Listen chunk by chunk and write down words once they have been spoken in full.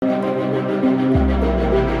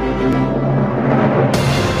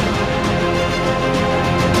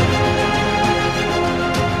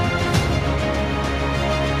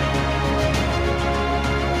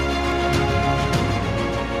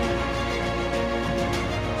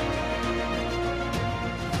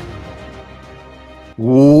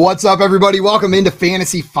What's up, everybody? Welcome into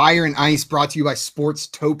Fantasy Fire and Ice, brought to you by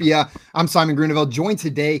Sportstopia. I'm Simon Grunewald, joined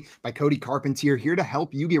today by Cody Carpentier, here to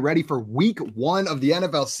help you get ready for week 1 of the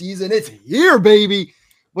NFL season. It's here, baby.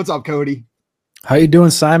 What's up, Cody? How you doing,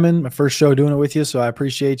 Simon? My first show doing it with you, so I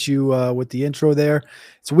appreciate you with the intro there.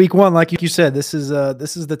 It's week 1, like you said. This is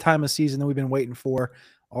the time of season that we've been waiting for.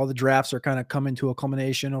 All the drafts are kind of coming to a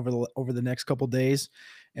culmination over the next couple of days,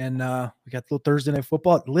 and we got the little Thursday night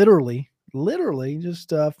football. Literally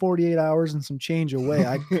just 48 hours and some change away.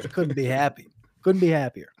 I couldn't be happy. Couldn't be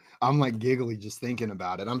happier. I'm like giggly just thinking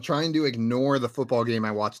about it. I'm trying to ignore the football game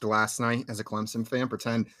I watched last night as a Clemson fan,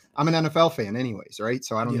 pretend I'm an NFL fan anyways, right?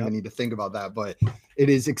 So I don't even need to think about that, but it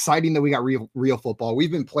is exciting that we got real football. We've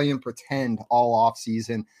been playing pretend all off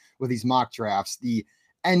season with these mock drafts, the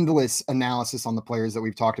endless analysis on the players that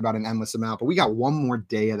we've talked about an endless amount, but we got one more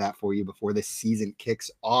day of that for you before this season kicks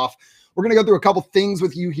off. We're going to go through a couple things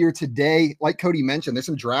with you here today. Like Cody mentioned, there's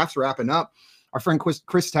some drafts wrapping up. Our friend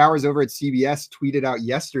Chris Towers over at CBS tweeted out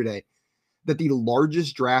yesterday that the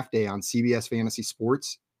largest draft day on CBS Fantasy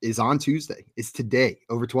Sports is on Tuesday. It's today.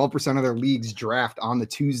 Over 12% of their leagues draft on the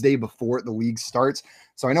Tuesday before the league starts.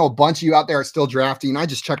 So I know a bunch of you out there are still drafting. I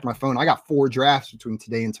just checked my phone. I got 4 drafts between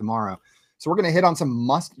today and tomorrow. So we're going to hit on some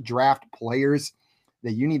must draft players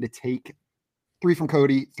that you need to take. 3 from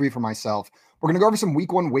Cody, 3 from myself. We're going to go over some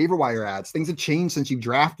week 1 waiver wire ads. Things have changed since you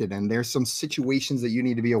drafted, and there's some situations that you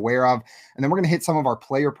need to be aware of. And then we're going to hit some of our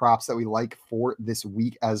player props that we like for this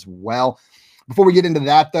week as well. Before we get into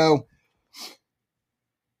that, though,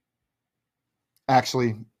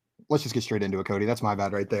 actually, let's just get straight into it, Cody. That's my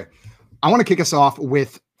bad right there. I want to kick us off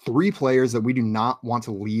with 3 players that we do not want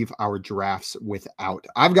to leave our drafts without.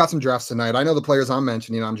 I've got some drafts tonight. I know the players I'm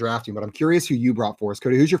mentioning I'm drafting, but I'm curious who you brought for us.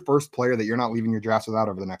 Cody, who's your first player that you're not leaving your drafts without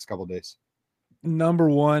over the next couple of days? Number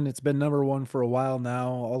 1, it's been number 1 for a while now,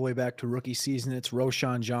 all the way back to rookie season. It's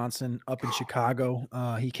Roschon Johnson up in Chicago.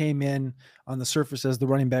 He came in on the surface as the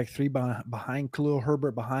running back 3 behind Khalil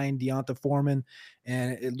Herbert, behind Deonta Foreman,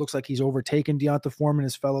 and it looks like he's overtaken Deonta Foreman,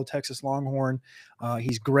 his fellow Texas Longhorn.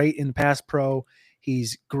 He's great in pass pro.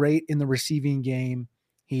 He's great in the receiving game.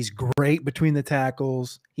 He's great between the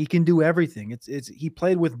tackles. He can do everything. He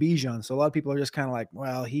played with Bijan, so a lot of people are just kind of like,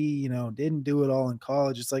 well, he didn't do it all in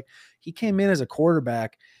college. It's like he came in as a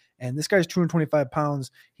quarterback, and this guy's 225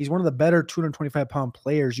 pounds. He's one of the better 225-pound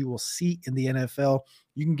players you will see in the NFL.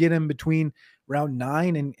 You can get him between round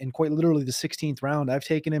 9 and quite literally the 16th round. I've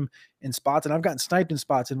taken him in spots, and I've gotten sniped in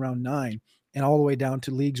spots in round 9. And all the way down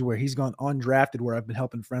to leagues where he's gone undrafted, where I've been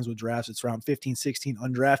helping friends with drafts. It's around 15, 16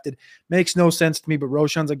 undrafted. Makes no sense to me, but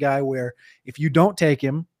Roschon's a guy where if you don't take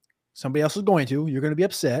him, somebody else is going to. You're going to be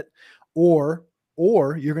upset, or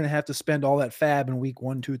you're going to have to spend all that fab in week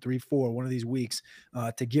 1, 2, 3, 4, one of these weeks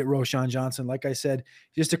to get Roschon Johnson. Like I said,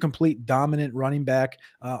 just a complete dominant running back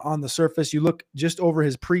on the surface. You look just over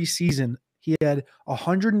his preseason, he had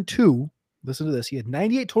 102. Listen to this. He had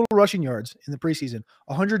 98 total rushing yards in the preseason,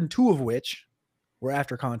 102 of which were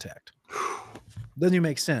after contact. Doesn't even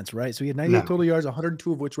make sense, right? So he had 98 total yards,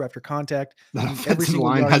 102 of which were after contact. The offensive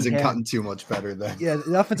line hasn't gotten too much better then. Yeah,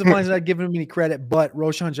 the offensive line's not giving him any credit, but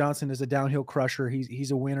Roschon Johnson is a downhill crusher. He's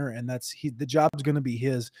a winner, and the job's going to be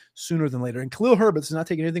his sooner than later. And Khalil Herbert's not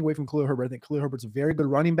taking anything away from Khalil Herbert. I think Khalil Herbert's a very good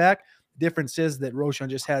running back. The difference is that Roschon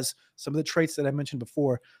just has some of the traits that I mentioned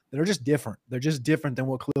before that are just different. They're just different than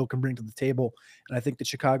what Khalil can bring to the table. And I think that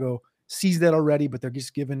Chicago sees that already, but they're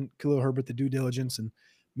just giving Khalil Herbert the due diligence and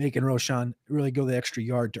making Roschon really go the extra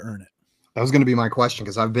yard to earn it. That was going to be my question,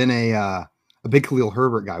 because I've been a big Khalil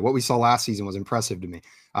Herbert guy. What we saw last season was impressive to me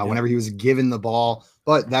whenever he was given the ball.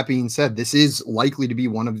 But that being said, this is likely to be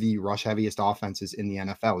one of the rush heaviest offenses in the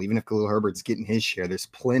NFL. Even if Khalil Herbert's getting his share, there's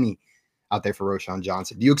plenty out there for Roschon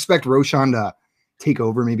Johnson. Do you expect Roschon to take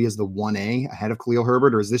over maybe as the 1A ahead of Khalil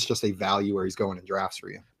Herbert, or is this just a value where he's going in drafts for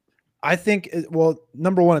you? I think, well,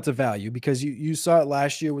 number 1, it's a value because you saw it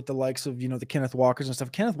last year with the likes of, the Kenneth Walkers and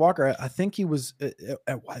stuff. Kenneth Walker, I think he was,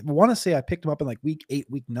 I want to say I picked him up in like week 8,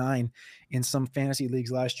 week 9 in some fantasy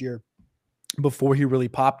leagues last year before he really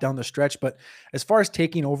popped down the stretch. But as far as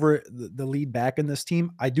taking over the lead back in this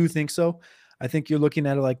team, I do think so. I think you're looking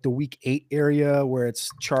at like the week 8 area where it's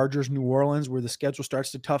Chargers, New Orleans, where the schedule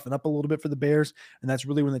starts to toughen up a little bit for the Bears. And that's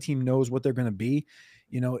really when the team knows what they're going to be.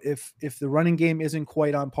 If the running game isn't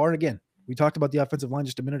quite on par, again, we talked about the offensive line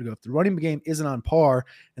just a minute ago. If the running game isn't on par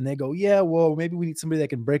and they go, yeah, well, maybe we need somebody that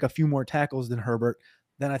can break a few more tackles than Herbert,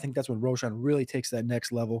 then I think that's when Roschon really takes that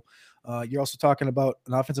next level. You're also talking about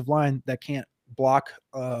an offensive line that can't block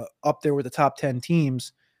up there with the top 10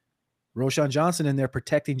 teams. Roschon Johnson in there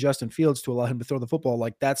protecting Justin Fields to allow him to throw the football.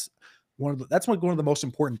 Like, that's that's one of the most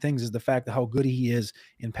important things is the fact that how good he is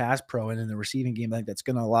in pass pro and in the receiving game. I think that's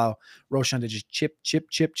going to allow Roshan to just chip.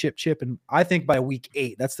 And I think by week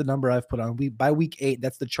 8, that's the number I've put on. By week 8,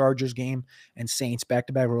 that's the Chargers game and Saints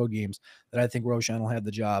back-to-back road games that I think Roshan will have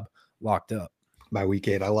the job locked up. By week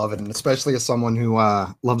 8, I love it. And especially as someone who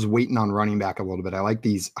loves waiting on running back a little bit. I like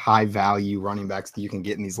these high value running backs that you can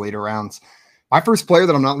get in these later rounds. My first player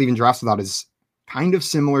that I'm not leaving drafts without is kind of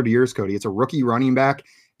similar to yours, Cody. It's a rookie running back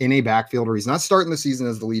in a backfield where he's not starting the season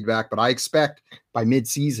as the lead back, but I expect by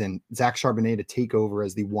mid-season, Zach Charbonnet to take over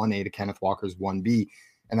as the 1A to Kenneth Walker's 1B,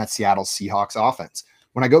 and that's Seattle Seahawks offense.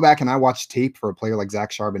 When I go back and I watch tape for a player like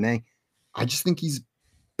Zach Charbonnet, I just think he's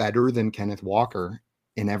better than Kenneth Walker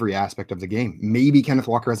in every aspect of the game. Maybe Kenneth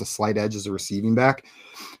Walker has a slight edge as a receiving back,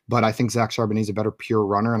 but I think Zach Charbonnet is a better pure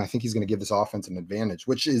runner, and I think he's going to give this offense an advantage,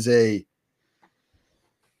 which is a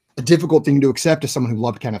difficult thing to accept as someone who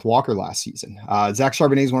loved Kenneth Walker last season. Zach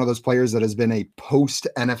Charbonnet is one of those players that has been a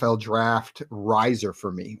post-NFL draft riser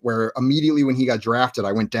for me, where immediately when he got drafted,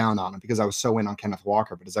 I went down on him because I was so in on Kenneth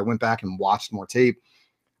Walker. But as I went back and watched more tape,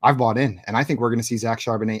 I've bought in, and I think we're going to see Zach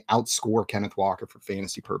Charbonnet outscore Kenneth Walker for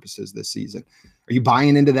fantasy purposes this season. Are you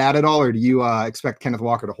buying into that at all, or do you expect Kenneth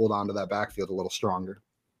Walker to hold on to that backfield a little stronger?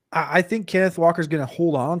 I think Kenneth Walker is going to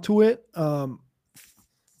hold on to it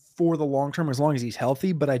for the long term, as long as he's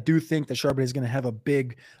healthy. But I do think that Charbonnet is going to have a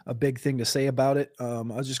big thing to say about it. I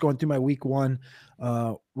was just going through my week 1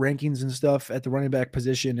 rankings and stuff at the running back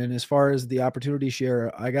position. And as far as the opportunity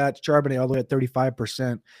share, I got Charbonnet all the way at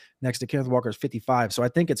 35% next to Kenneth Walker's 55. So I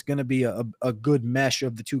think it's going to be a good mesh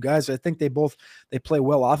of the two guys. I think they play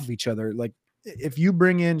well off of each other. Like if you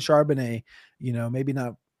bring in Charbonnet, maybe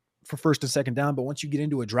not for first and second down, but once you get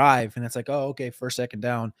into a drive and it's like, oh, okay, first, second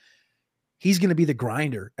down, he's going to be the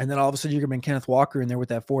grinder. And then all of a sudden you're going to bring Kenneth Walker in there with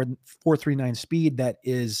that 4.39 speed. That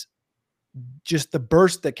is just the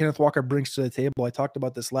burst that Kenneth Walker brings to the table. I talked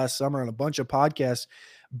about this last summer on a bunch of podcasts.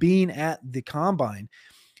 Being at the combine,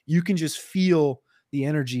 you can just feel the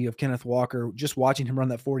energy of Kenneth Walker, just watching him run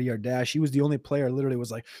that 40-yard dash. He was the only player literally was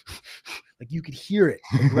like you could hear it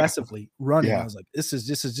aggressively running. Yeah. I was like, this is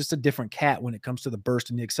just a different cat when it comes to the burst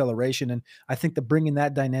and the acceleration. And I think that bringing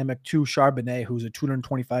that dynamic to Charbonnet, who's a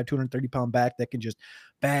 225, 230 pound back that can just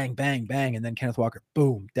bang, bang, bang. And then Kenneth Walker,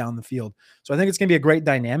 boom, down the field. So I think it's going to be a great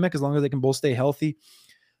dynamic as long as they can both stay healthy.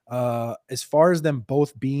 As far as them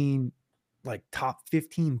both being like top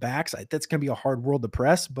 15 backs, that's going to be a hard world to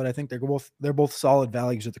press, but I think they're both solid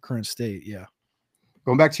values at the current state. Yeah.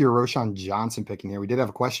 Going back to your Roshan Johnson picking here, we did have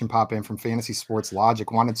a question pop in from Fantasy Sports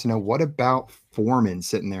Logic. Wanted to know, what about Foreman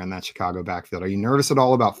sitting there in that Chicago backfield? Are you nervous at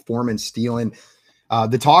all about Foreman stealing?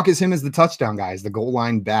 The talk is him as the touchdown guy, as the goal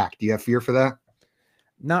line back. Do you have fear for that?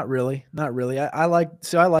 Not really. I like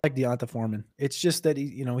Deonta Foreman. It's just that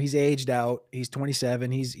he's aged out. He's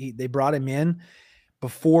 27. They brought him in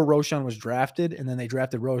before Roshan was drafted, and then they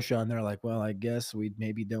drafted Roshan. They're like, well, I guess we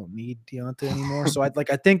maybe don't need Deonta anymore. So I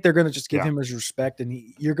think they're going to just give him his respect, and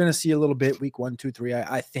you're going to see a little bit week 1, 2, 3,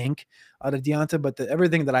 I think, out of Deonta. But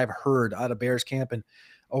everything that I've heard out of Bears camp and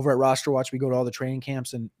over at Roster Watch, we go to all the training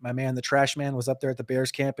camps, and my man, the trash man, was up there at the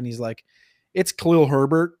Bears camp, and he's like, it's Khalil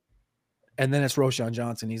Herbert, and then it's Roshan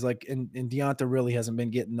Johnson. He's like, and Deonta really hasn't been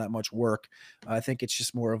getting that much work. I think it's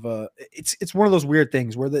just more of it's one of those weird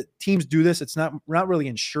things where the teams do this. It's not really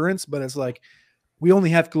insurance, but it's like, we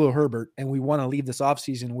only have Khalil Herbert and we want to leave this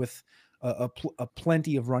offseason with a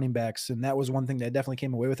plenty of running backs. And that was one thing that I definitely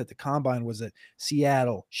came away with at the combine, was that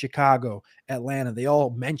Seattle, Chicago, Atlanta, they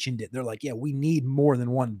all mentioned it. They're like, yeah, we need more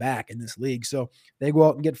than one back in this league. So they go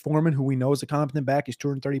out and get Foreman, who we know is a competent back. He's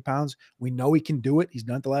 230 pounds. We know he can do it. He's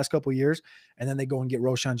done it the last couple of years. And then they go and get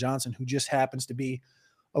Roshan Johnson, who just happens to be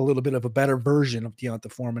a little bit of a better version of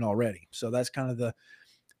Deonta Foreman already. So that's kind of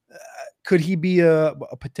could he be a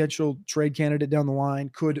potential trade candidate down the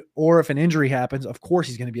line? Or if an injury happens, of course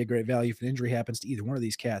he's going to be a great value if an injury happens to either one of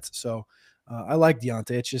these cats. So I like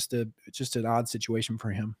Deonta. It's just an odd situation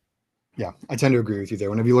for him. Yeah, I tend to agree with you there.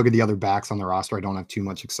 Whenever you look at the other backs on the roster, I don't have too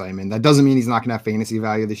much excitement. That doesn't mean he's not going to have fantasy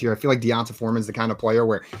value this year. I feel like Deonta Foreman is the kind of player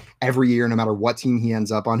where every year, no matter what team he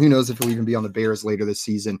ends up on, who knows if he'll even be on the Bears later this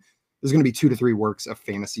season, there's going to be 2 to 3 works of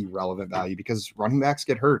fantasy relevant value because running backs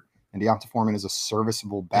get hurt, and Deonta Foreman is a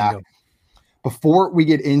serviceable back. Before we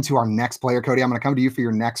get into our next player, Cody, I'm going to come to you for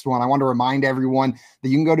your next one. I want to remind everyone that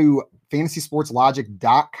you can go to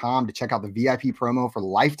fantasysportslogic.com to check out the VIP promo for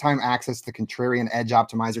lifetime access to Contrarian Edge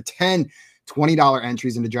Optimizer. 10 $20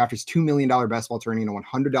 entries into Drafters' $2 million best ball tourney and a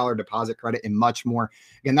 $100 deposit credit and much more.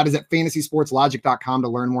 Again, that is at fantasysportslogic.com to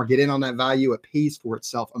learn more. Get in on that value. It pays for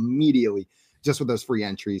itself immediately just with those free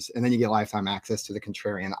entries. And then you get lifetime access to the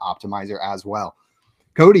Contrarian Optimizer as well.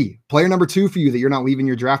 Cody, player number 2 for you that you're not leaving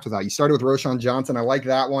your draft without. You started with Roschon Johnson. I like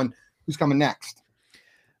that one. Who's coming next?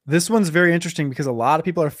 This one's very interesting because a lot of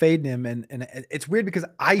people are fading him, and it's weird because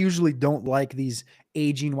I usually don't like these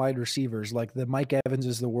aging wide receivers like the Mike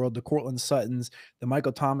Evanses of the world, the Cortland Suttons, the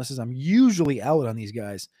Michael Thomases. I'm usually out on these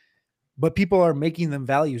guys, but people are making them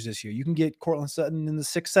values this year. You can get Cortland Sutton in the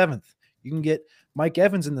 6th, 7th. You can get Mike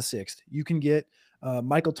Evans in the 6th. You can get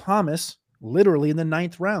Michael Thomas literally in the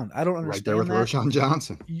 9th round. I don't understand right there with that. Roschon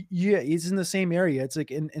Johnson. Yeah, he's in the same area. It's like,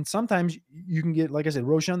 and sometimes you can get, like I said,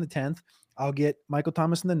 Roschon the 10th. I'll get Michael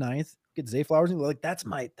Thomas in the 9th, get Zay Flowers. Like that's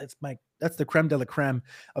the creme de la creme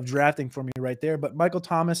of drafting for me right there. But Michael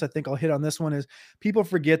Thomas, I think I'll hit on this one is people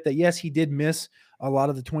forget that, yes, he did miss a lot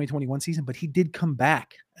of the 2021 season, but he did come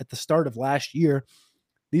back at the start of last year.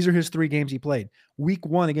 These are his 3 games he played. Week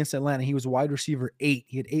 1 against Atlanta, he was wide receiver 8.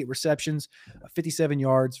 He had 8 receptions, 57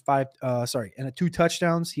 yards, and 2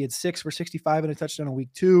 touchdowns. He had 6 for 65 and a touchdown in week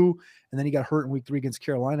 2. And then he got hurt in week 3 against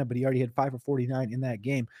Carolina, but he already had 5 for 49 in that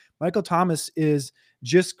game. Michael Thomas is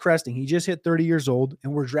just cresting. He just hit 30 years old,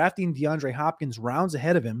 and we're drafting DeAndre Hopkins rounds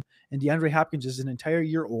ahead of him. And DeAndre Hopkins is an entire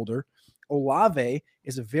year older. Chris Olave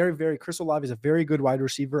is a very good wide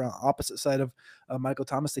receiver on the opposite side of Michael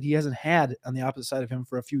Thomas that he hasn't had on the opposite side of him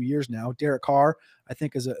for a few years now. Derek Carr, I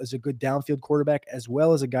think, is a good downfield quarterback, as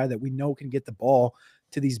well as a guy that we know can get the ball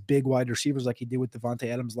to these big wide receivers like he did with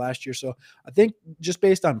Devontae Adams last year. So I think just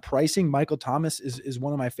based on pricing, Michael Thomas is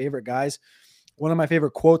one of my favorite guys. One of my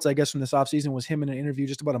favorite quotes, I guess, from this offseason was him in an interview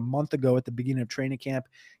just about a month ago at the beginning of training camp.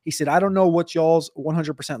 He said, "I don't know what y'all's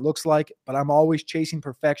 100% looks like, but I'm always chasing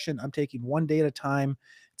perfection. I'm taking one day at a time.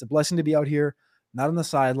 It's a blessing to be out here, not on the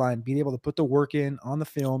sideline, being able to put the work in on the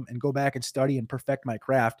film and go back and study and perfect my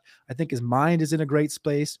craft." I think his mind is in a great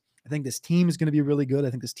space. I think this team is going to be really good. I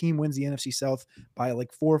think this team wins the NFC South by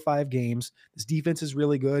like 4 or 5 games. This defense is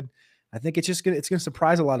really good. I think it's going to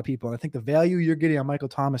surprise a lot of people. And I think the value you're getting on Michael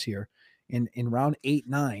Thomas here in round 8,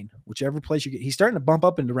 9, whichever place you get, he's starting to bump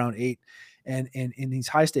up into round 8 and in these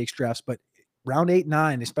high stakes drafts, but round 8,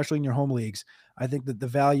 9, especially in your home leagues, I think that the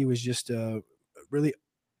value is just really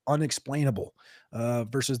unexplainable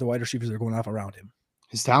versus the wide receivers that are going off around him.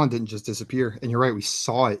 His talent didn't just disappear. And you're right. We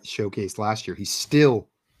saw it showcased last year. He's still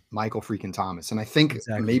Michael freaking Thomas. And I think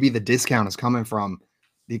maybe the discount is coming from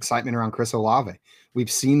the excitement around Chris Olave.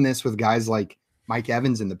 We've seen this with guys like Mike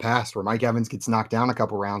Evans in the past, where Mike Evans gets knocked down a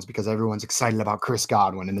couple rounds because everyone's excited about Chris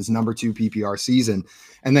Godwin and his number 2 PPR season.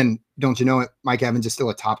 And then, don't you know it, Mike Evans is still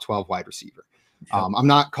a top 12 wide receiver. Yep. I'm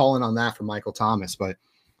not calling on that for Michael Thomas, but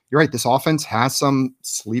you're right. This offense has some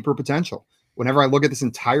sleeper potential. Whenever I look at this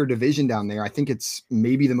entire division down there, I think it's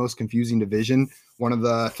maybe the most confusing division. One of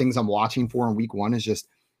the things I'm watching for in week 1 is just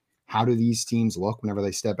how do these teams look whenever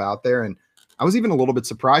they step out there? And I was even a little bit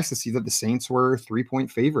surprised to see that the Saints were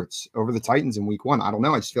 3-point favorites over the Titans in week 1. I don't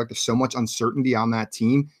know. I just feel like there's so much uncertainty on that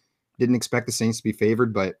team. Didn't expect the Saints to be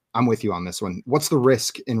favored, but I'm with you on this one. What's the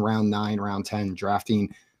risk in round 9, round 10,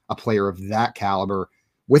 drafting a player of that caliber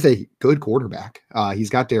with a good quarterback?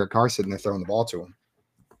 He's got Derek Carr sitting there throwing the ball to him.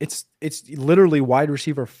 It's literally wide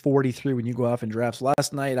receiver 43 when you go off in drafts.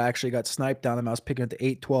 Last night, I actually got sniped down him. I was picking at the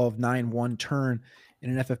 8-12, 9-1 turn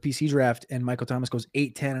in an FFPC draft, and Michael Thomas goes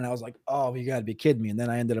 8-10, and I was like, oh, you got to be kidding me. And then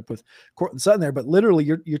I ended up with Cortland Sutton there. But literally,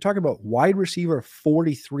 you're talking about wide receiver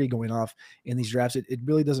 43 going off in these drafts. It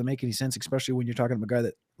really doesn't make any sense, especially when you're talking about a guy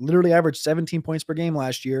that literally averaged 17 points per game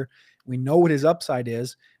last year. We know what his upside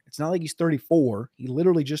is. It's not like he's 34. He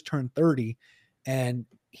literally just turned 30, and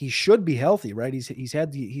he should be healthy, right? He's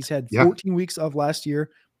had 14 weeks of last year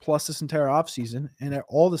plus this entire offseason, and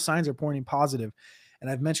all the signs are pointing positive. And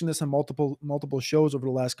I've mentioned this on multiple shows over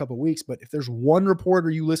the last couple of weeks, but if there's one reporter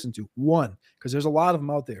you listen to, because there's a lot of them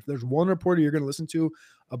out there, if there's one reporter you're going to listen to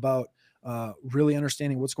about really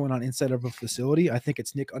understanding what's going on inside of a facility, I think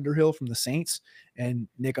it's Nick Underhill from the Saints. And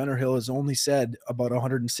Nick Underhill has only said about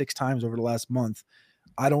 106 times over the last month,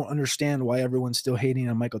 I don't understand why everyone's still hating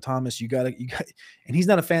on Michael Thomas. You got, and he's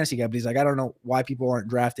not a fantasy guy, but he's like, I don't know why people aren't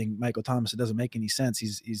drafting Michael Thomas. It doesn't make any sense.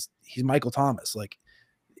 He's Michael Thomas. Like,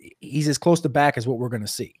 he's as close to back as what we're going to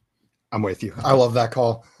see. I'm with you. I love that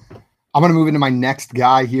call. I'm going to move into my next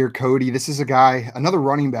guy here, Cody. This is a guy, another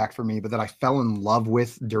running back for me, but that I fell in love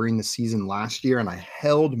with during the season last year, and I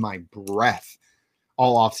held my breath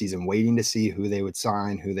all offseason waiting to see who they would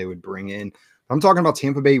sign, who they would bring in. I'm talking about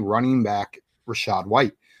Tampa Bay running back Rachaad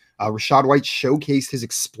White. Rachaad White showcased his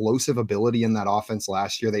explosive ability in that offense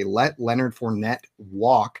last year. They let Leonard Fournette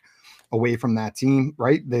walk away from that team,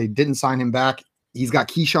 right? They didn't sign him back. He's got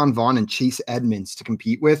Keyshawn Vaughn and Chase Edmonds to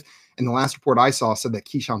compete with. And the last report I saw said that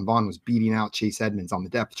Keyshawn Vaughn was beating out Chase Edmonds on the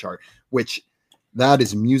depth chart, which That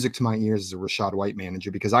is music to my ears as a Rachaad White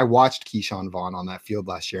manager, because I watched Keyshawn Vaughn on that field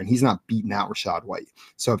last year, and he's not beating out Rachaad White.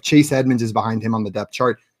 So if Chase Edmonds is behind him on the depth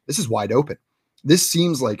chart, this is wide open. This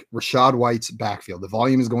seems like Rachaad White's backfield. The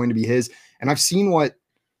volume is going to be his. And I've seen what,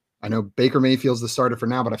 I know Baker Mayfield's the starter for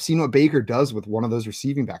now, but I've seen what Baker does with one of those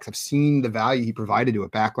receiving backs. I've seen the value he provided to a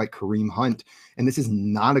back like Kareem Hunt. And this is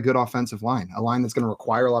not a good offensive line, a line that's going to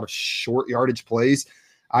require a lot of short yardage plays.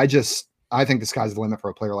 I think the sky's the limit for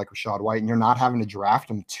a player like Rachaad White, and you're not having to draft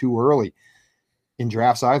him too early in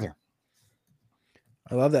drafts either.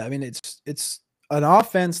 I love that. I mean, it's an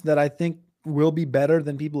offense that I think will be better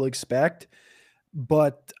than people expect,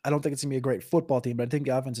 but I don't think it's gonna be a great football team. But I think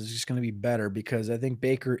the offense is just gonna be better because I think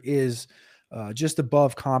Baker is just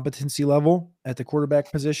above competency level at the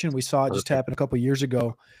quarterback position. We saw it just happen a couple of years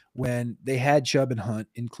ago when they had Chubb and Hunt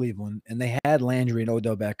in Cleveland, and they had Landry and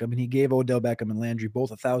Odell Beckham, and he gave Odell Beckham and Landry both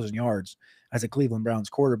 1,000 yards as a Cleveland Browns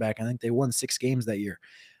quarterback. I think they won 6 games that year.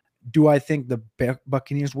 Do I think the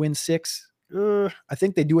Buccaneers win 6? I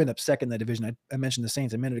think they do end up second in that division. I mentioned the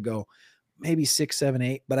Saints a minute ago, maybe 6, 7,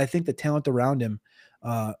 8, but I think the talent around him,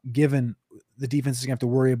 given the defense is going to have to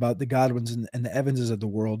worry about the Godwins and the Evanses of the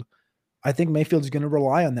world, I think Mayfield's going to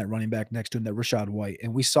rely on that running back next to him, that Rachaad White.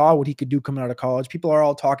 And we saw what he could do coming out of college. People are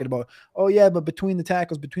all talking about, oh, yeah, but between the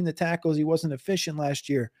tackles, he wasn't efficient last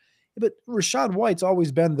year. But Rachaad White's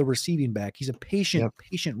always been the receiving back. He's a patient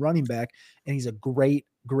running back, and he's a great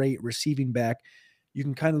receiving back. You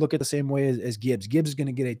can kind of look at the same way as Gibbs. Gibbs is going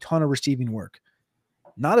to get a ton of receiving work.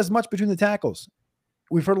 Not as much between the tackles.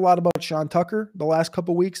 We've heard a lot about Sean Tucker the last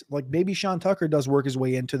couple of weeks. Like, maybe Sean Tucker does work his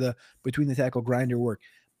way into the between the tackle grinder work.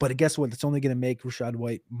 But guess what? It's only going to make Rachaad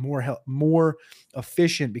White more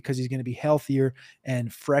efficient because he's going to be healthier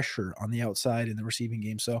and fresher on the outside in the receiving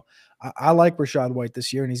game. So I like Rachaad White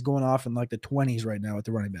this year, and he's going off in like the 20s right now at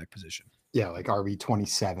the running back position. Yeah, like RB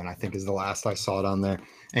 27, I think is the last I saw it on there.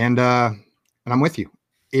 And I'm with you.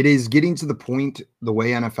 It is getting to the point, the way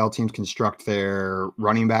NFL teams construct their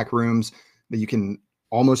running back rooms, that you can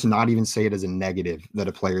almost not even say it as a negative that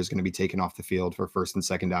a player is going to be taken off the field for first and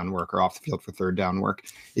second down work or off the field for third down work.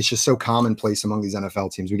 It's just so commonplace among these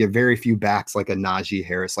NFL teams. We get very few backs like a Najee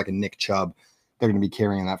Harris, like a Nick Chubb. They're going to be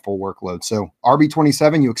carrying that full workload. So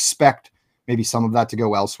RB27, you expect maybe some of that to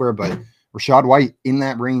go elsewhere, but Rachaad White in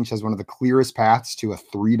that range has one of the clearest paths to a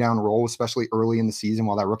 3-down role, especially early in the season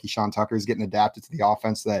while that rookie Sean Tucker is getting adapted to the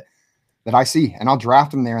offense that I see. And I'll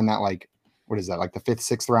draft him there in that, like, what is that, like the 5th,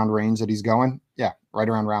 6th round range that he's going? Yeah, right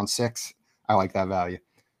around round 6. I like that value.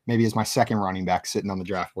 Maybe as my second running back sitting on the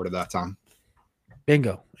draft board at that time.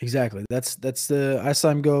 Bingo. Exactly. That's I saw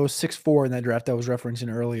him go 6'4" in that draft I was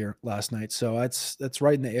referencing earlier last night. So that's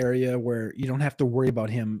right in the area where you don't have to worry about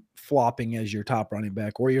him flopping as your top running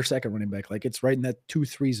back or your second running back. Like, it's right in that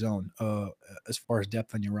 2-3 zone as far as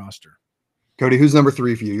depth on your roster. Cody, who's number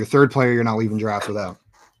 3 for you? Your third player you're not leaving drafts without.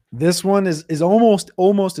 This one is almost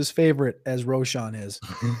as favorite as Roschon is.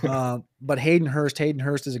 But Hayden Hurst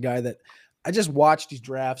is a guy that I just watched these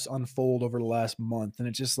drafts unfold over the last month. And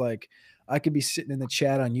it's just like, I could be sitting in the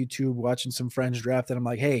chat on YouTube watching some friends draft, and I'm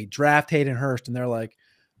like, hey, draft Hayden Hurst. And they're like,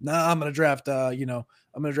 nah, I'm going to draft, I'm going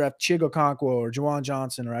to draft Chig Okonkwo or Juwan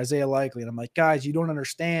Johnson or Isaiah Likely. And I'm like, guys, you don't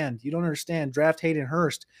understand. Draft Hayden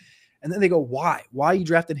Hurst. And then they go, why? Why are you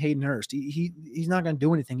drafting Hayden Hurst? He's not going to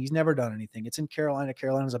do anything. He's never done anything. It's in Carolina.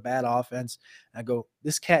 Carolina's a bad offense. And I go,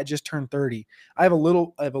 this cat just turned 30. I have a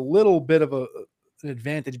little bit of an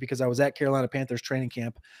advantage because I was at Carolina Panthers training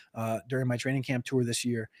camp during my training camp tour this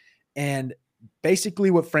year. And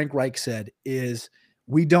basically what Frank Reich said is,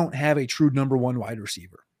 we don't have a true number 1 wide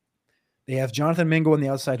receiver. They have Jonathan Mingo on the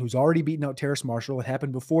outside, who's already beaten out Terrace Marshall. It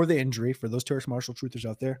happened before the injury. For those Terrace Marshall truthers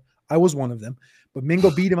out there, I was one of them. But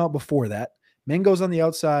Mingo beat him out before that. Mingo's on the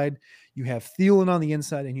outside. You have Thielen on the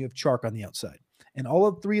inside, and you have Chark on the outside. And all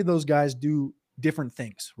of 3 of those guys do different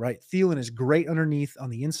things, right? Thielen is great underneath, on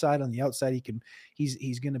the inside, on the outside.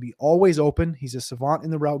 He's going to be always open. He's a savant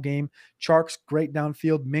in the route game. Chark's great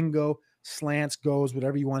downfield. Mingo slants, goes,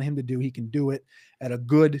 whatever you want him to do, he can do it at a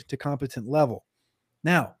good to competent level.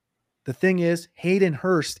 Now, the thing is, Hayden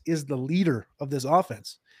Hurst is the leader of this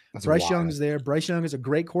offense. That's Bryce Young is there. Bryce Young is a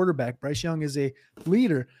great quarterback. Bryce Young is a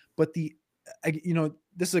leader, but this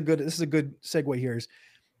is a good segue here. Is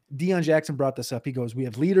Deion Jackson brought this up. He goes, we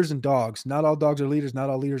have leaders and dogs. Not all dogs are leaders. Not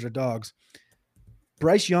all leaders are dogs.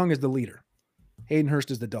 Bryce Young is the leader. Hayden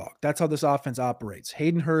Hurst is the dog. That's how this offense operates.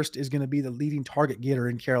 Hayden Hurst is going to be the leading target getter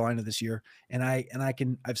in Carolina this year. And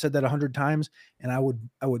I've said that 100 times, and I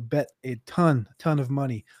would bet a ton of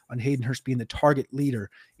money on Hayden Hurst being the target leader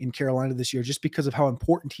in Carolina this year, just because of how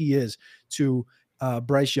important he is to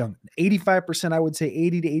Bryce Young, 85%, I would say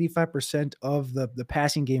 80 to 85% of the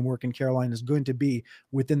passing game work in Carolina is going to be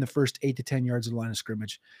within the first 8 to 10 yards of the line of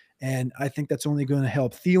scrimmage. And I think that's only going to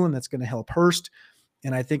help Thielen. That's going to help Hurst.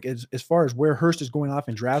 And I think as far as where Hurst is going off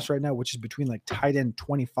in drafts right now, which is between like tight end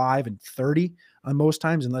 25 and 30 on most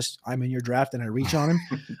times, unless I'm in your draft and I reach on him.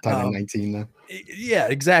 Tight end 19 though. Yeah,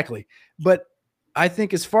 exactly. But I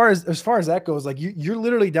think as far as that goes, like you're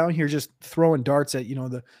literally down here just throwing darts at,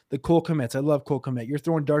 the Cole Kmets. I love Cole Kmet. You're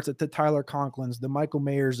throwing darts at the Tyler Conklins, the Michael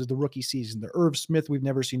Mayers of the rookie season, the Irv Smith we've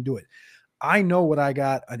never seen do it. I know what I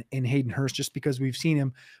got in Hayden Hurst just because we've seen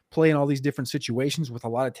him play in all these different situations with a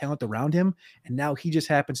lot of talent around him. And now he just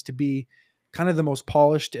happens to be kind of the most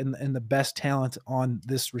polished and the best talent on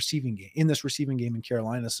this receiving game in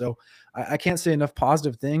Carolina. So I can't say enough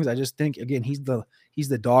positive things. I just think, again, he's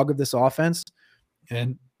the dog of this offense.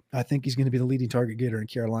 And I think he's going to be the leading target getter in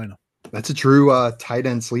Carolina. That's a true tight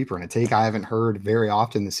end sleeper and a take I haven't heard very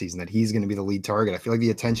often this season, that he's going to be the lead target. I feel like the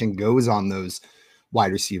attention goes on those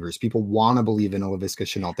wide receivers. People want to believe in Laviska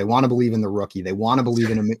Shenault. They want to believe in the rookie. They want to believe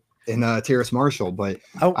in Terrace Marshall. But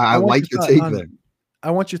I like your take there.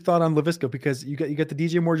 I want your thought on Laviska because you got the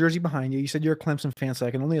DJ Moore jersey behind you. You said you're a Clemson fan, so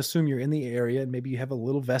I can only assume you're in the area and maybe you have a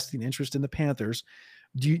little vesting interest in the Panthers.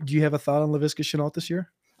 Do you have a thought on Laviska Shenault this year?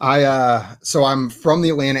 So I'm from the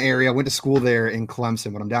Atlanta area. I went to school there in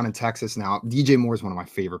Clemson, but I'm down in Texas now. DJ Moore is one of my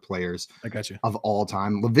favorite players of all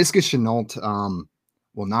time. Laviska Shenault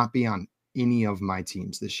will not be on any of my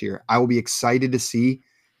teams this year. I will be excited to see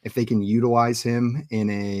if they can utilize him in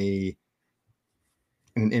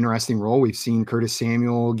an interesting role. We've seen Curtis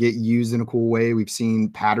Samuel get used in a cool way. We've seen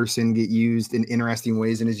Patterson get used in interesting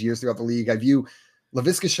ways in his years throughout the league. I view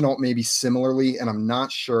Laviska Shenault maybe similarly, and I'm not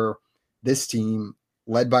sure this team,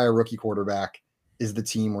 led by a rookie quarterback, is the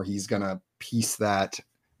team where he's going to piece that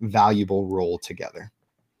valuable role together.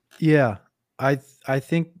 Yeah, I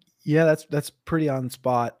think, yeah, that's pretty on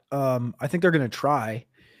spot. I think they're going to try,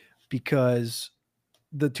 because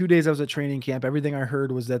the 2 days I was at training camp, everything I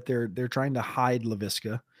heard was that they're trying to hide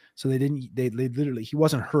Laviska. So they literally, he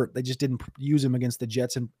wasn't hurt. They just didn't use him against the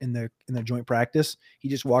Jets in their joint practice. He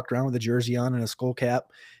just walked around with a jersey on and a skull cap.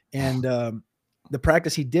 And the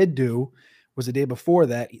practice he did do was the day before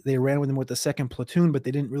that. They ran with him with the second platoon, but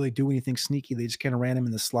they didn't really do anything sneaky. They just kind of ran him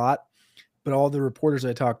in the slot. But all the reporters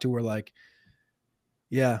I talked to were like,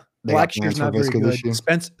 yeah, Blackshear's not very good.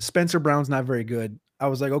 Spencer Brown's not very good. I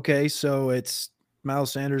was like, okay, so it's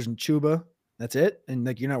Miles Sanders and Chuba. That's it? And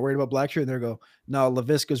like, you're not worried about Blackshear? And they go, no,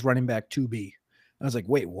 Laviska's running back 2B. I was like,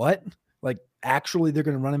 wait, what? Like, actually, they're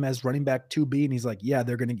going to run him as running back 2B? And he's like, yeah,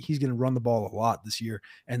 he's going to run the ball a lot this year.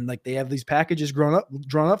 And like, they have these packages drawn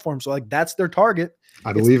up for him. So like, that's their target.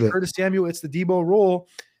 I believe it. Curtis Samuel, it's the Debo rule.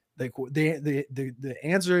 The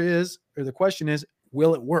answer is, or the question is,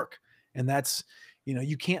 will it work? And that's,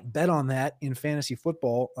 you can't bet on that in fantasy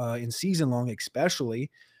football, in season long,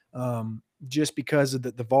 especially, just because of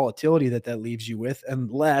the volatility that leaves you with,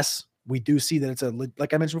 unless we do see that it's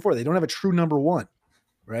like I mentioned before, they don't have a true number one,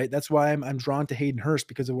 right? That's why I'm drawn to Hayden Hurst,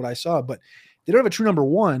 because of what I saw, but they don't have a true number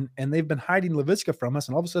one, and they've been hiding Laviska from us.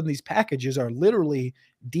 And all of a sudden these packages are literally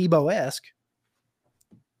Debo-esque.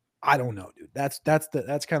 I don't know, dude. That's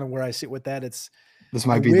kind of where I sit with that. This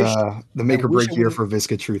might be the make or break year for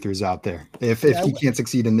Viska truthers out there. If he can't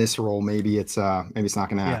succeed in this role, maybe it's not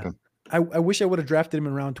going to happen. I wish I would have drafted him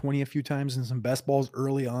in round 20 a few times in some best balls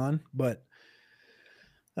early on, but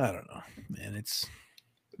I don't know, man.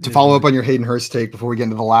 To follow up on your Hayden Hurst take before we get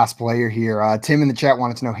into the last player here, Tim in the chat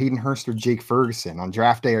wanted to know Hayden Hurst or Jake Ferguson on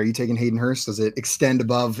draft day. Are you taking Hayden Hurst? Does it extend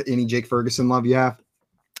above any Jake Ferguson love you have?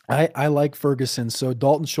 I like Ferguson. So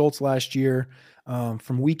Dalton Schultz last year,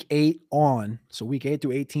 from week 8 on, so week 8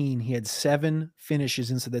 through 18, he had 7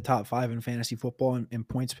 finishes into the top 5 in fantasy football in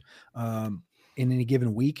points in any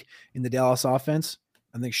given week in the Dallas offense.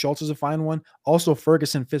 I think Schultz is a fine one. Also,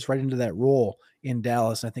 Ferguson fits right into that role in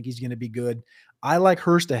Dallas. I think he's going to be good. I like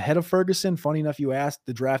Hurst ahead of Ferguson. Funny enough, you asked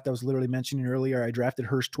the draft I was literally mentioning earlier. I drafted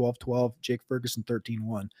Hurst 12-12, Jake Ferguson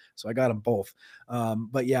 13-1. So I got them both.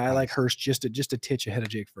 But yeah, I like Hurst just a titch ahead of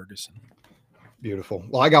Jake Ferguson. Beautiful.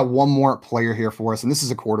 Well, I got one more player here for us, and this is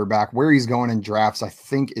a quarterback. Where he's going in drafts, I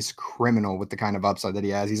think, is criminal with the kind of upside that he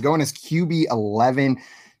has. He's going as QB 11,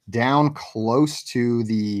 down close to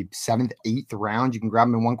the 7th, 8th round. You can grab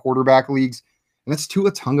him in one quarterback leagues, and that's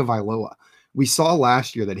Tua Tagovailoa. We saw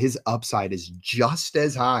last year that his upside is just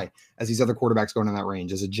as high as these other quarterbacks going in that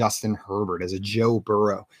range, as a Justin Herbert, as a Joe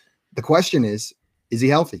Burrow. The question is he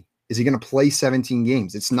healthy? Is he going to play 17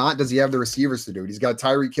 games? It's not, does he have the receivers to do it? He's got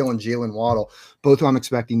Tyreek Hill and Jalen Waddle, both who I'm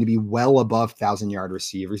expecting to be well above 1,000-yard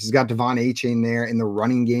receivers. He's got Devon Achane there in the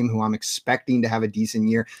running game, who I'm expecting to have a decent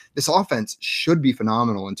year. This offense should be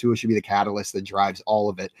phenomenal, and Tua should be the catalyst that drives all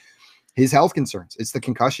of it. His health concerns, it's the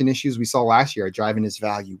concussion issues we saw last year, driving his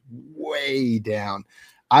value way down.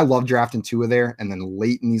 I love drafting Tua there, and then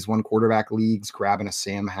late in these one quarterback leagues, grabbing a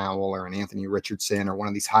Sam Howell or an Anthony Richardson or one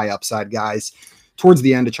of these high upside guys towards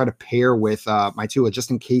the end to try to pair with my Tua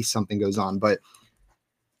just in case something goes on. But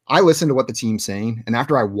I listened to what the team's saying, and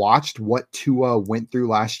after I watched what Tua went through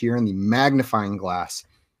last year in the magnifying glass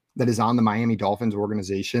that is on the Miami Dolphins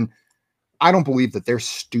organization, I don't believe that they're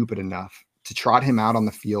stupid enough to trot him out on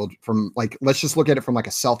the field from, like, let's just look at it from like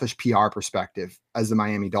a selfish PR perspective as the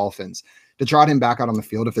Miami Dolphins, to trot him back out on the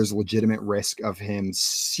field if there's a legitimate risk of him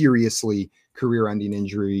seriously career-ending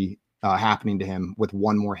injury happening to him with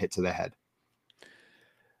one more hit to the head.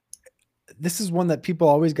 This is one that people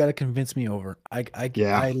always got to convince me over.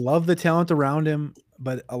 I love the talent around him,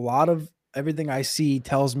 but a lot of everything I see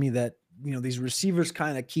tells me that, you know, these receivers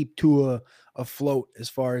kind of keep Tua afloat as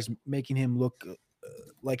far as making him look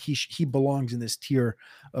like he belongs in this tier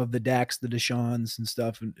of the Daks, the Deshaun's and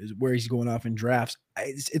stuff, and where he's going off in drafts.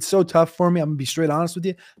 It's so tough for me. I'm gonna be straight honest with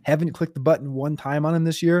you. Haven't clicked the button one time on him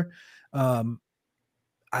this year. Do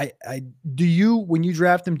you, when you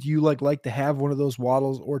draft him, do you like to have one of those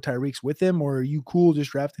Waddles or Tyreeks with him, or are you cool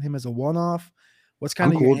just drafting him as a one-off? What's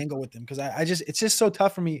kind of your angle with him? Because it's just so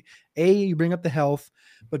tough for me. A, you bring up the health,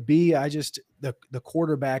 but B, the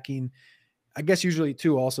quarterbacking. I guess usually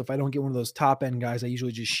too, also, if I don't get one of those top end guys, I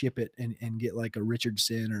usually just ship it and get like a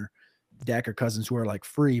Richardson or Dak or Cousins who are like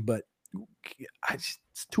free. But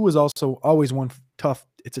Tua is also always one tough.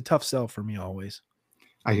 It's a tough sell for me always.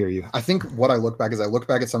 I hear you. I think what I look back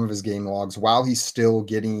at some of his game logs while he's still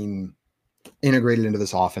getting integrated into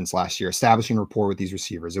this offense last year, establishing rapport with these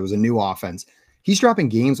receivers. It was a new offense. He's dropping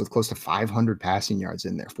games with close to 500 passing yards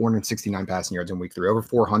in there, 469 passing yards in week 3, over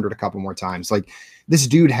 400 a couple more times. Like, this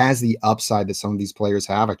dude has the upside that some of these players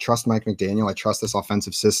have. I trust Mike McDaniel. I trust this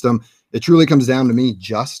offensive system. It truly comes down to me,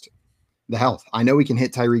 just the health. I know we can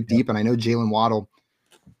hit Tyreek deep, and I know Jalen Waddle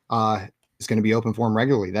is going to be open for him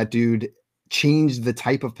regularly. That dude changed the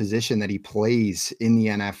type of position that he plays in the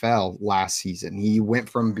NFL last season. He went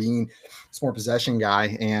from being a more possession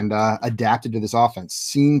guy and adapted to this offense.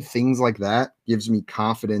 Seeing things like that gives me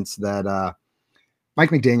confidence that Mike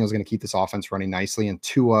McDaniel is going to keep this offense running nicely, and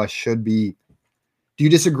Tua should be. Do you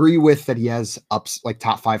disagree with that he has like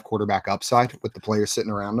top 5 quarterback upside with the players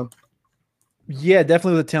sitting around him? Yeah,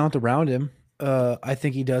 definitely with the talent around him. I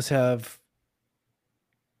think he does have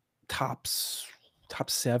top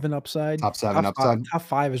 7 upside. Top 7 upside. Top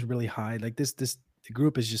 5 is really high. Like the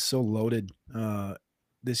group is just so loaded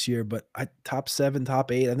this year. But top 7, top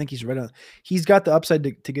 8. I think he's right on. He's got the upside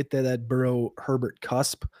to get that Burrow Herbert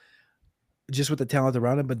cusp, just with the talent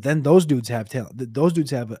around him. But then those dudes have talent. Those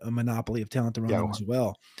dudes have a monopoly of talent around them as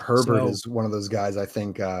well. Herbert is one of those guys. I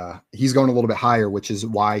think he's going a little bit higher, which is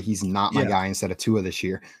why he's not my guy instead of Tua this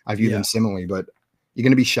year. I view them similarly, but you're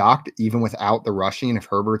going to be shocked even without the rushing if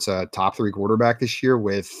Herbert's a top 3 quarterback this year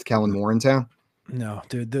with Kellen Moore in town. No,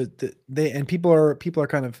 dude. They and people are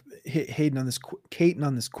kind of hating on this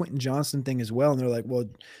Quentin Johnson thing as well, and they're like, well,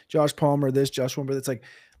 Josh Palmer this, Josh Palmer. It's like,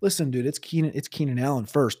 listen, dude, it's Keenan Allen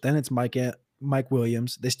first, then it's Mike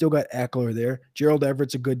Williams. They still got Eckler there. Gerald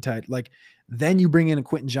Everett's a good tight. Like, then you bring in a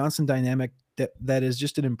Quentin Johnson dynamic that is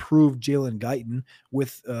just an improved Jalen Guyton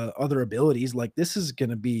with other abilities. Like, this is going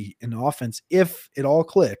to be an offense. If it all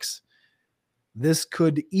clicks, this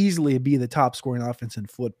could easily be the top scoring offense in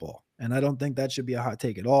football. And I don't think that should be a hot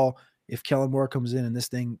take at all. If Kellen Moore comes in and this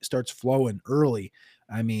thing starts flowing early,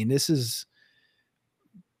 I mean, this is,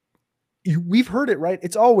 we've heard it, right?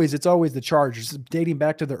 It's always the Chargers, dating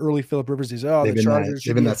back to the early Phillip Rivers days. Oh, the Chargers.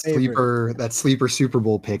 They've been that sleeper Super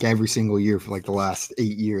Bowl pick every single year for like the last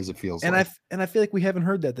 8 years. It feels and like. I feel like we haven't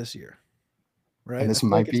heard that this year, right? And this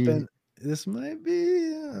might be.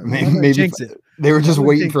 Maybe they were just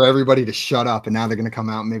waiting for everybody to shut up, and now they're going to come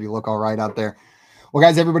out and maybe look all right out there. Well,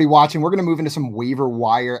 guys, everybody watching, we're going to move into some waiver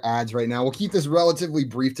wire ads right now. We'll keep this relatively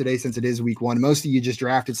brief today since it is week 1. Most of you just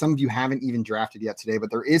drafted. Some of you haven't even drafted yet today, but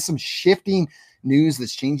there is some shifting news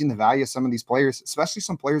that's changing the value of some of these players, especially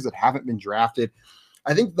some players that haven't been drafted.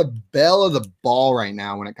 I think the belle of the ball right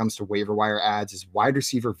now when it comes to waiver wire ads is wide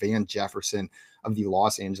receiver Van Jefferson of the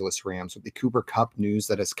Los Angeles Rams with the Cooper Kupp news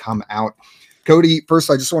that has come out. Cody, first,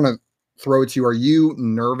 I just want to throw it to you. Are you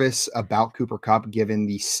nervous about Cooper Kupp given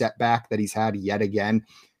the setback that he's had yet again?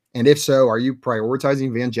 And if so, are you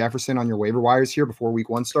prioritizing Van Jefferson on your waiver wires here before week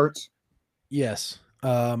 1 starts? Yes.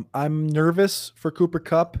 I'm nervous for Cooper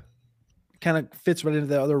Kupp kind of fits right into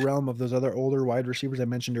the other realm of those other older wide receivers I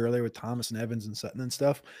mentioned earlier with Thomas and Evans and Sutton and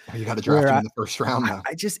stuff. Oh, you got to draft him in the first round now.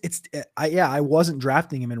 I wasn't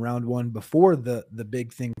drafting him in round 1 before the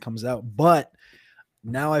big thing comes out, but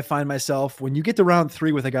now I find myself, when you get to round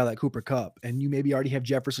 3 with a guy like Cooper Kupp and you maybe already have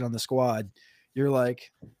Jefferson on the squad, you're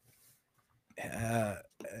like,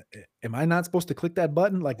 am I not supposed to click that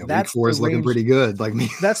button? Like, that's week 4 is looking pretty good. Like me.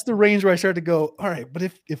 That's the range where I start to go, all right, but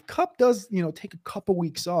if Kupp does, take a couple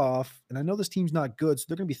weeks off, and I know this team's not good, so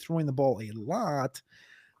they're going to be throwing the ball a lot,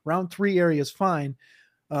 round 3 area is fine.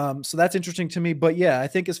 So that's interesting to me. But yeah, I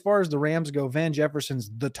think as far as the Rams go, Van Jefferson's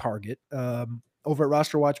the target. Over at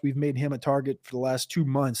Roster Watch, we've made him a target for the last 2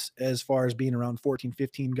 months as far as being around 14,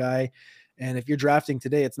 15 guy. And if you're drafting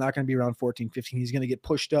today, it's not going to be around 14, 15. He's going to get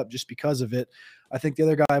pushed up just because of it. I think the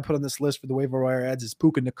other guy I put on this list for the waiver wire ads is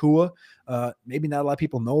Puka Nacua. Maybe not a lot of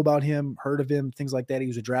people know about him, heard of him, things like that. He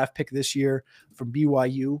was a draft pick this year from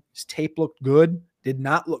BYU. His tape looked good. Did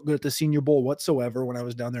not look good at the Senior Bowl whatsoever when I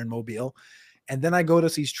was down there in Mobile. And then I go to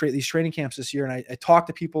these training camps this year, and I talk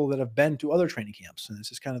to people that have been to other training camps. And it's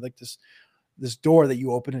just kind of like this door that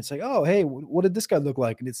you open. And it's like, oh, hey, what did this guy look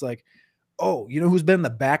like? And it's like, oh, you know who's been in the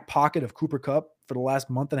back pocket of Cooper Kupp for the last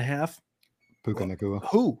month and a half? Puka Nacua.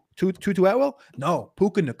 Who? Tutu Atwell? No,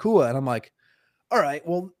 Puka Nacua. And I'm like, all right,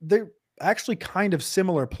 well, they're actually kind of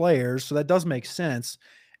similar players, so that does make sense.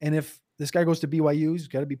 And if this guy goes to BYU, he's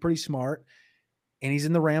got to be pretty smart. And he's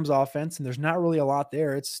in the Rams offense, and there's not really a lot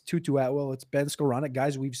there. It's Tutu Atwell, it's Ben Skoranek,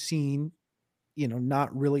 guys we've seen,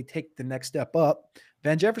 not really take the next step up.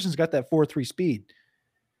 Van Jefferson's got that 4.3 speed.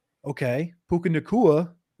 Okay, Puka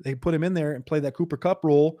Nacua, they put him in there and play that Cooper Kupp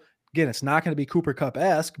role. Again, it's not going to be Cooper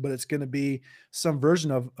Kupp-esque, but it's going to be some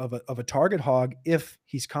version of a target hog if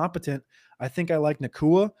he's competent. I think I like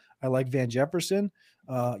Nacua. I like Van Jefferson.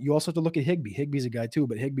 You also have to look at Higbee. Higbee's a guy too,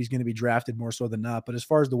 but Higbee's going to be drafted more so than not. But as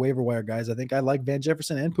far as the waiver wire guys, I think I like Van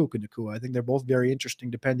Jefferson and Puka Nacua. I think they're both very interesting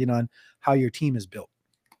depending on how your team is built.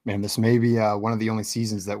 Man, this may be one of the only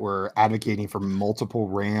seasons that we're advocating for multiple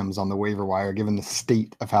Rams on the waiver wire, given the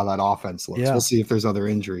state of how that offense looks. Yeah. We'll see if there's other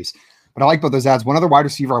injuries. But I like both those ads. One other wide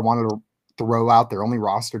receiver I wanted to throw out there, only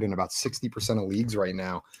rostered in about 60% of leagues right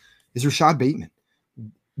now, is Rashad Bateman.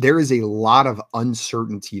 There is a lot of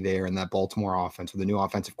uncertainty there in that Baltimore offense with the new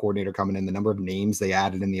offensive coordinator coming in, the number of names they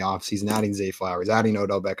added in the offseason, adding Zay Flowers, adding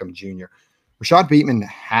Odell Beckham Jr. Rashad Bateman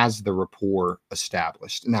has the rapport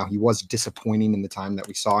established. Now, he was disappointing in the time that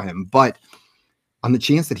we saw him, but on the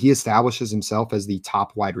chance that he establishes himself as the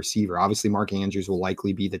top wide receiver, obviously Mark Andrews will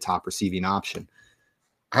likely be the top receiving option.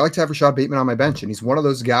 I like to have Rashad Bateman on my bench, and he's one of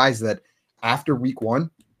those guys that after week 1,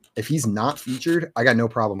 if he's not featured, I got no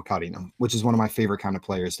problem cutting him, which is one of my favorite kind of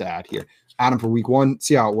players to add here. Add him for week 1,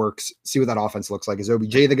 see how it works, see what that offense looks like. Is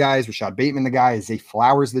OBJ the guy? Is Rashad Bateman the guy? Is Zay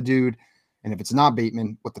Flowers the dude? And if it's not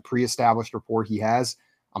Bateman, with the pre-established rapport he has,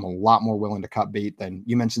 I'm a lot more willing to cut bait than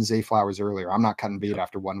you mentioned Zay Flowers earlier. I'm not cutting bait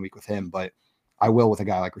after 1 week with him, but I will with a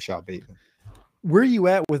guy like Rashad Bateman. Where are you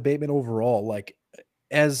at with Bateman overall? Like,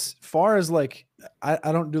 as far as like,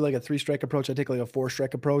 I don't do like a 3-strike approach. I take like a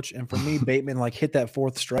 4-strike approach. And for me, Bateman like hit that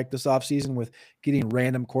 4th strike this offseason with getting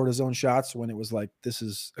random cortisone shots when it was like, this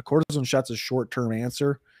is a cortisone shot's a short-term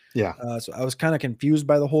answer. Yeah. So I was kind of confused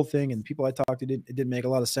by the whole thing, and people I talked to it didn't make a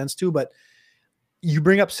lot of sense too. But you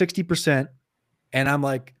bring up 60%, and I'm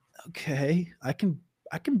like, okay, I can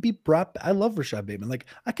be brought. I love Rashad Bateman. Like,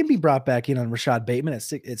 I can be brought back in on Rashad Bateman at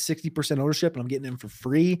 60% ownership, and I'm getting him for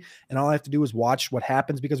free. And all I have to do is watch what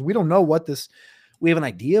happens, because we don't know what this. We have an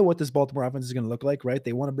idea what this Baltimore offense is going to look like, right?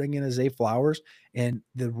 They want to bring in a Zay Flowers, and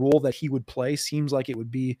the role that he would play seems like it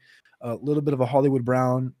would be a little bit of a Hollywood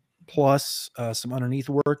Brown plus some underneath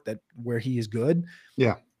work where he is good.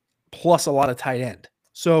 Yeah. Plus a lot of tight end.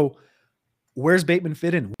 So where's Bateman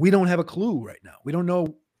fit in? We don't have a clue right now. We don't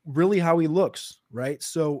know really how he looks, right?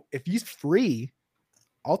 So if he's free,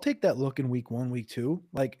 I'll take that look in week 1, week 2.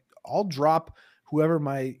 Like, I'll drop whoever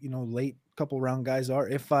my, late couple round guys are.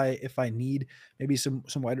 If I need maybe some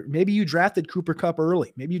wider, maybe you drafted Cooper Kupp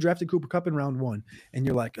early. Maybe you drafted Cooper Kupp in round 1 and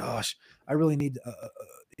you're like, gosh, I really need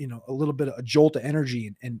a little bit of a jolt of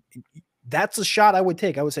energy. And that's a shot I would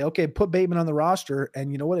take. I would say, okay, put Bateman on the roster.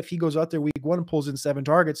 And you know what? If he goes out there week 1 and pulls in 7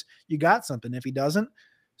 targets, you got something. If he doesn't,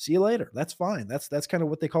 see you later. That's fine. That's kind of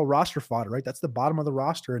what they call roster fodder, right? That's the bottom of the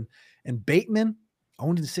roster. And Bateman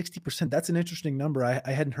owned in 60%. That's an interesting number. I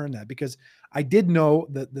hadn't heard that, because I did know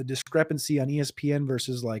that the discrepancy on ESPN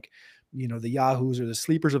versus like, the Yahoos or the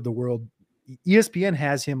sleepers of the world. ESPN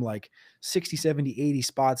has him like 60, 70, 80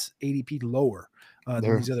 spots ADP lower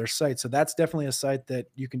than these other sites. So that's definitely a site that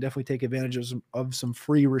you can definitely take advantage of some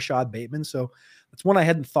free Rashad Bateman. So that's one I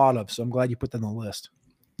hadn't thought of. So I'm glad you put that on the list.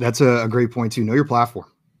 That's a great point too. Know your platform.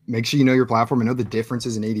 make sure you know your platform and know the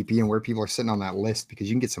differences in ADP and where people are sitting on that list, because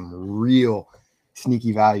you can get some real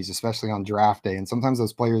sneaky values, especially on draft day. And sometimes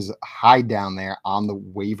those players hide down there on the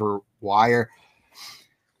waiver wire.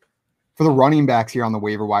 For the running backs here on the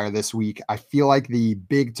waiver wire this week, I feel like the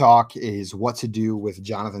big talk is what to do with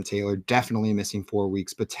Jonathan Taylor. Definitely missing 4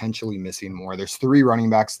 weeks, potentially missing more. There's 3 running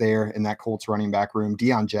backs there in that Colts running back room: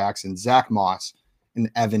 Deion Jackson, Zach Moss,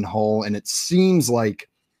 and Evan Hull. And it seems like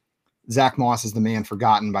Zach Moss is the man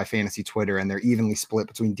forgotten by fantasy Twitter, and they're evenly split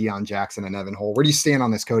between Deion Jackson and Evan Hull. Where do you stand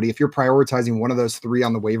on this, Cody? If you're prioritizing one of those 3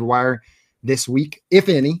 on the waiver wire this week, if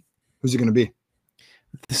any, who's it going to be?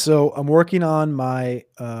 So I'm working on my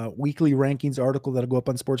weekly rankings article that'll go up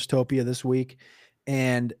on Sportstopia this week.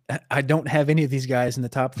 And I don't have any of these guys in the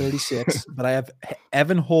top 36, but I have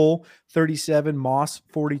Evan Hull 37, Moss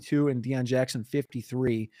 42, and Deion Jackson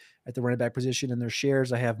 53 at the running back position. And their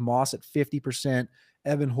shares, I have Moss at 50%,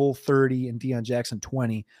 Evan Hull 30, and Deion Jackson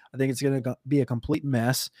 20. I think it's going to be a complete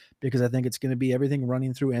mess because I think it's going to be everything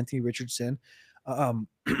running through Anthony Richardson.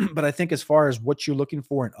 But I think as far as what you're looking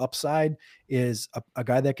for in upside is a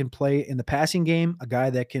guy that can play in the passing game, a guy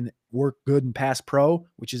that can work good in pass pro,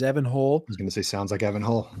 which is Evan Hull. I was going to say, sounds like Evan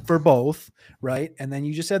Hull. For both, right? And then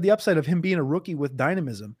you just had the upside of him being a rookie with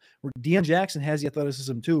dynamism. Deion Jackson has the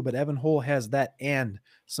athleticism too, but Evan Hull has that and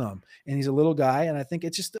some. And he's a little guy, and I think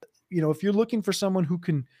it's just, if you're looking for someone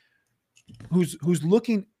who's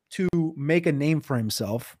looking to make a name for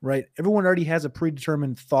himself, right? Everyone already has a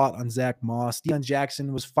predetermined thought on Zach Moss. Deion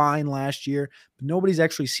Jackson was fine last year, but nobody's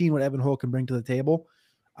actually seen what Evan Hull can bring to the table.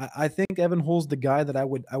 I think Evan Hull's the guy that I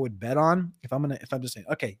would bet on if I'm just saying,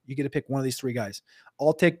 okay, you get to pick one of these 3 guys.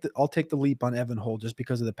 I'll take the leap on Evan Hull just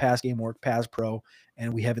because of the pass game work, pass pro,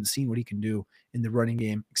 and we haven't seen what he can do in the running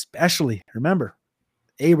game. Especially, remember,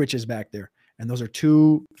 A-Rich is back there. And those are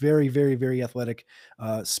 2 very, very, very athletic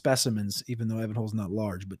specimens, even though Evan Hull's not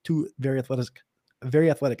large, but 2 very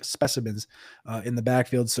athletic specimens in the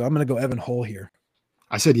backfield. So I'm going to go Evan Hull here.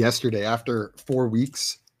 I said yesterday, after 4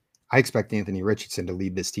 weeks, I expect Anthony Richardson to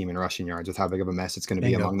lead this team in rushing yards with how big of a mess it's going to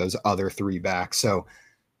be among those other 3 backs. So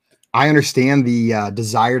I understand the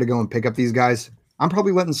desire to go and pick up these guys. I'm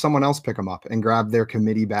probably letting someone else pick them up and grab their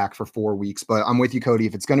committee back for 4 weeks. But I'm with you, Cody.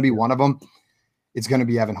 If it's going to be one of them, it's going to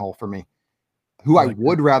be Evan Hull for me. Who I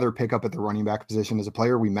would rather pick up at the running back position as a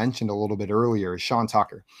player we mentioned a little bit earlier is Sean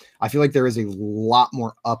Tucker. I feel like there is a lot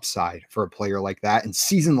more upside for a player like that, and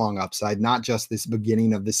season-long upside, not just this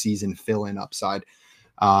beginning of the season fill-in upside.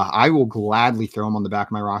 I will gladly throw him on the back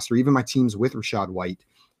of my roster, even my teams with Rachaad White,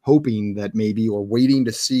 hoping that maybe, or waiting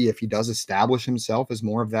to see if he does establish himself as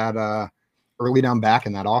more of that early down back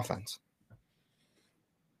in that offense.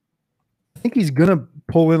 I think he's going to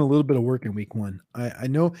pull in a little bit of work in week 1. I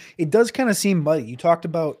know it does kind of seem muddy. You talked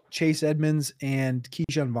about Chase Edmonds and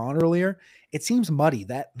Keyshawn Vaughn earlier. It seems muddy.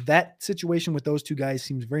 That situation with those 2 guys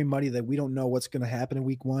seems very muddy, that we don't know what's going to happen in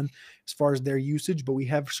week 1 as far as their usage, but we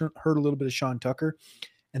have heard a little bit of Sean Tucker.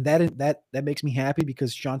 And that makes me happy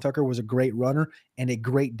because Sean Tucker was a great runner and a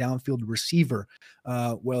great downfield receiver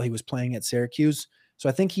while he was playing at Syracuse. So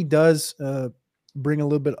I think he does bring a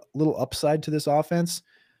little upside to this offense.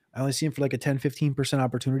 I only see him for like a 10-15%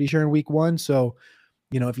 opportunity share in week 1. So,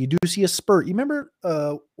 if you do see a spurt, you remember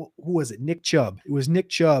who was it? Nick Chubb. It was Nick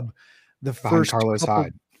Chubb. Behind Carlos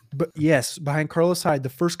Hyde. But yes, behind Carlos Hyde, the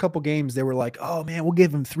first couple games they were like, "Oh man, we'll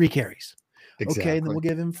give him 3 carries." Exactly. Okay, and then we'll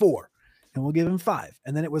give him 4, and we'll give him 5,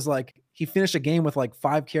 and then it was like he finished a game with like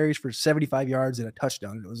 5 carries for 75 yards and a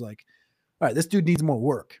touchdown, and it was like, all right, this dude needs more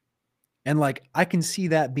work, and like I can see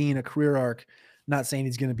that being a career arc. Not saying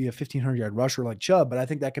he's going to be a 1,500-yard rusher like Chubb, but I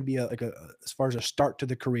think that could be as far as a start to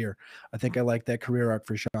the career. I think I like that career arc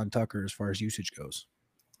for Sean Tucker as far as usage goes.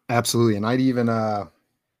 Absolutely, and I'd even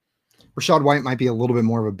Rachaad White might be a little bit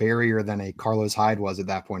more of a barrier than a Carlos Hyde was at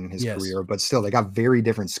that point in his career, but still, they got very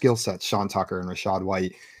different skill sets, Sean Tucker and Rachaad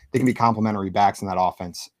White. They can be complementary backs in that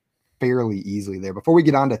offense fairly easily there. Before we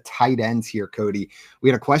get on to tight ends here, Cody, we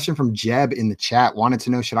had a question from Jeb in the chat. Wanted to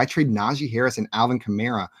know, should I trade Najee Harris and Alvin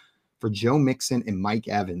Kamara for Joe Mixon and Mike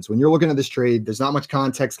Evans? When you're looking at this trade, there's not much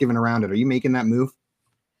context given around it. Are you making that move?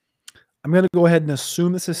 I'm going to go ahead and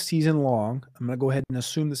assume this is season long. I'm going to go ahead and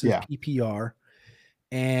assume this is PPR.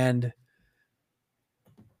 And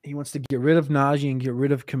he wants to get rid of Najee and get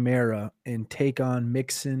rid of Kamara and take on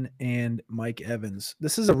Mixon and Mike Evans.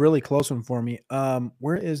 This is a really close one for me.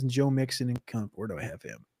 Where is Joe Mixon in comp? Where do I have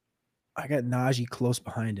him? I got Najee close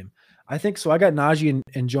behind him. I think so. I got Najee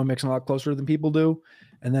and Joe Mixon a lot closer than people do.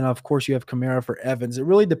 And then, of course, you have Kamara for Evans. It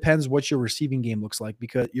really depends what your receiving game looks like,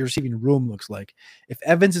 because your receiving room looks like. If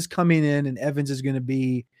Evans is coming in and Evans is going to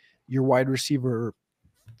be your wide receiver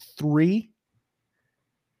 3,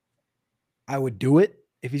 I would do it.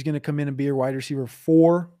 if he's going to come in and be a wide receiver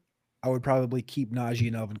 4, I would probably keep Najee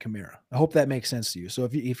and Alvin Kamara. I hope that makes sense to you. So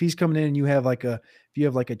if he's coming in and you have like a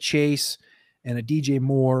Chase and a DJ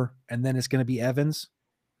Moore, and then it's going to be Evans,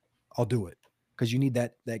 I'll do it because you need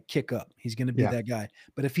that kick up. He's going to be that guy.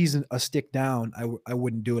 But if he's a stick down, I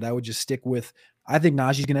wouldn't do it. I would just stick with. I think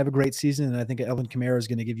Najee's going to have a great season, and I think Alvin Kamara is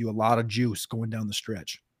going to give you a lot of juice going down the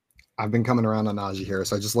stretch. I've been coming around on Najee here,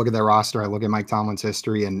 so I just look at their roster. I look at Mike Tomlin's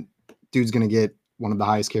history, and dude's going to get one of the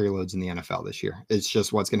highest carry loads in the NFL this year. It's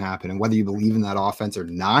just what's going to happen. And whether you believe in that offense or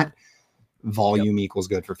not, volume equals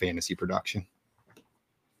good for fantasy production.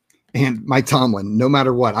 And Mike Tomlin, no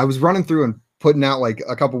matter what, I was running through and putting out like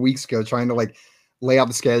a couple weeks ago, trying to like lay out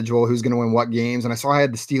the schedule, who's going to win what games. And I saw I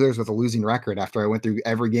had the Steelers with a losing record after I went through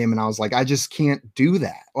every game. And I was like, I just can't do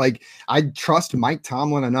that. Like, I trust Mike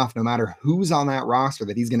Tomlin enough, no matter who's on that roster,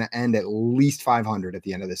 that he's going to end at least 500 at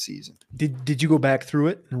the end of the season. Did you go back through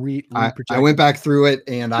it and I went back through it,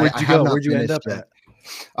 and Where'd you end up at?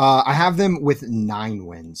 I have them with 9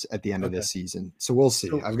 wins at the end of this season. So we'll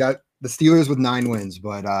see. I've got the Steelers with 9 wins,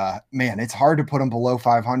 but man, it's hard to put them below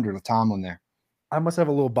 500 with Tomlin there. I must have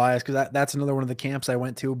a little bias because that's another one of the camps I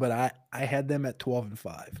went to, but I had them at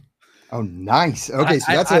 12-5. Oh, nice. Okay,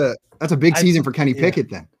 so that's a big season for Kenny Pickett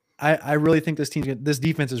then. I really think this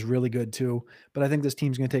defense is really good too, but I think this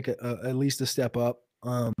team's going to take at least a step up,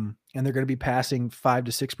 and they're going to be passing 5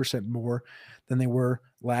 to 6% more than they were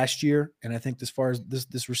last year. And I think as far as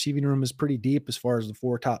this receiving room is pretty deep as far as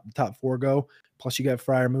the top 4 go. Plus you got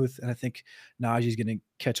Freiermuth, and I think Najee's going to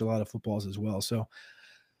catch a lot of footballs as well. So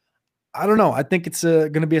I don't know. I think it's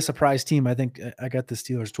going to be a surprise team. I think I got the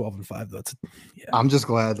Steelers 12-5 though. I'm just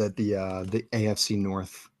glad that the AFC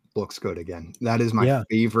North looks good again. That is my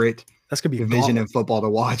favorite division in football to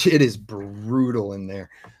watch. It is brutal in there.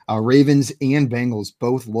 Ravens and Bengals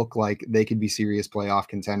both look like they could be serious playoff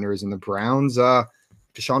contenders. And the Browns,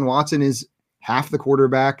 Deshaun Watson is half the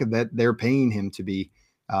quarterback that they're paying him to be.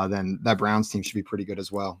 Then that Browns team should be pretty good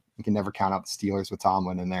as well. You can never count out the Steelers with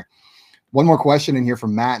Tomlin in there. One more question in here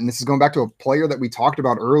from Matt, and this is going back to a player that we talked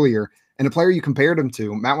about earlier and a player you compared him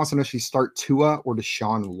to. Matt wants to know if you start Tua or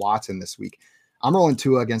Deshaun Watson this week. I'm rolling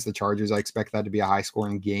Tua against the Chargers. I expect that to be a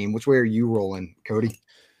high-scoring game. Which way are you rolling, Cody?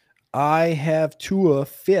 I have Tua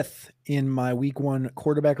 5th in my week 1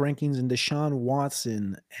 quarterback rankings and Deshaun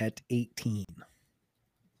Watson at 18.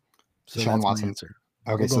 So Deshaun Watson. Answer.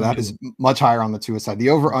 Okay, so that is much higher on the Tua side. The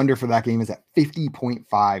over-under for that game is at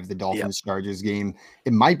 50.5, the Dolphins-Chargers game.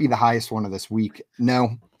 It might be the highest one of this week. No,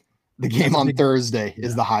 the game on Thursday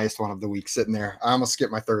is the highest one of the week sitting there. I almost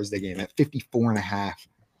skipped my Thursday game at 54.5.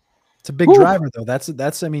 It's a big driver, though.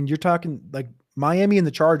 That's. I mean, you're talking like Miami and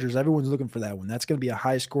the Chargers. Everyone's looking for that one. That's going to be a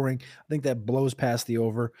high scoring. I think that blows past the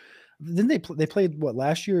over. Then they played what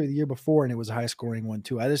last year or the year before, and it was a high scoring one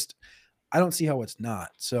too. I don't see how it's not.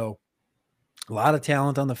 So a lot of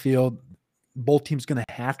talent on the field. Both teams going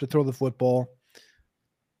to have to throw the football.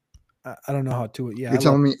 I don't know how to. Yeah, you're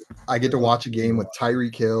telling me I get to watch a game with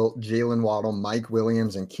Tyreek Hill, Jalen Waddle, Mike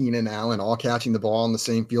Williams, and Keenan Allen all catching the ball on the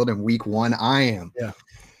same field in week 1. I am. Yeah.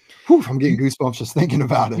 Whew, I'm getting goosebumps just thinking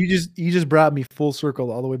about it. You just brought me full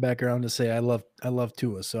circle all the way back around to say I love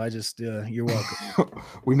Tua. So I just you're welcome.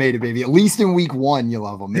 We made it, baby. At least in week 1, you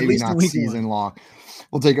love them. Maybe not season long.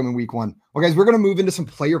 We'll take them in week 1. Well, guys, we're going to move into some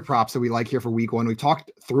player props that we like here for week 1. We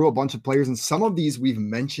talked through a bunch of players, and some of these we've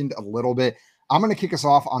mentioned a little bit. I'm going to kick us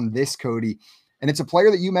off on this, Cody. And it's a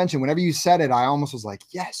player that you mentioned. Whenever you said it, I almost was like,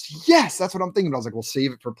 yes, that's what I'm thinking. But I was like, we'll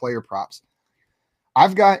save it for player props.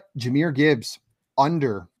 I've got Jahmyr Gibbs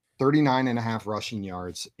under 39.5 rushing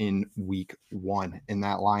yards in week 1 in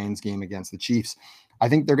that Lions game against the Chiefs. I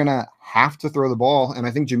think they're going to have to throw the ball. And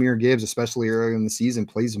I think Jahmyr Gibbs, especially early in the season,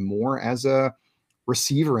 plays more as a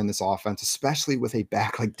receiver in this offense, especially with a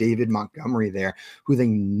back like David Montgomery there, who they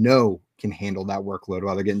know can handle that workload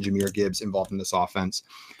while they're getting Jahmyr Gibbs involved in this offense.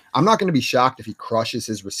 I'm not going to be shocked if he crushes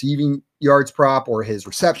his receiving yards prop or his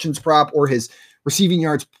receptions prop or his receiving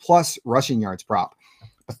yards plus rushing yards prop.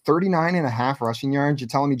 But 39.5 rushing yards, you're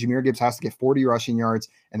telling me Jahmyr Gibbs has to get 40 rushing yards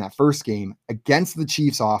in that first game against the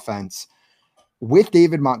Chiefs offense with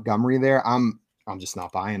David Montgomery there. I'm just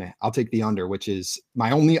not buying it. I'll take the under, which is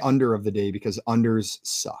my only under of the day because unders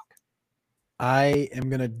suck. I am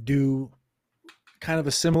going to do kind of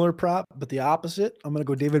a similar prop, but the opposite. I'm going to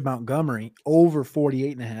go David Montgomery over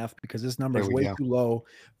 48.5 because this number is way too low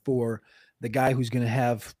for the guy who's going to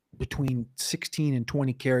have between 16 and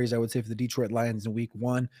 20 carries, I would say, for the Detroit Lions in week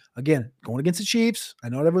 1. Again, going against the Chiefs. I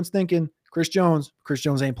know what everyone's thinking. Chris Jones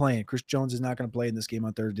ain't playing. Chris Jones is not going to play in this game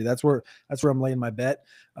on Thursday. That's where I'm laying my bet,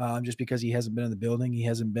 just because he hasn't been in the building. He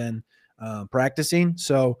hasn't been practicing.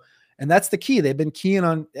 So, And that's the key. They've been keying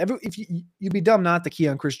on if you'd be dumb not to key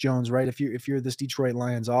on Chris Jones, right? If you're this Detroit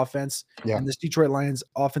Lions offense, and this Detroit Lions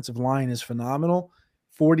offensive line is phenomenal.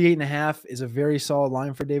 48.5 is a very solid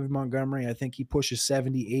line for David Montgomery. I think he pushes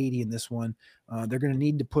 70, 80 in this one. They're going to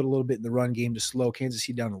need to put a little bit in the run game to slow Kansas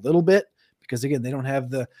City down a little bit, because again, they don't have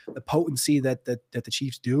the potency that the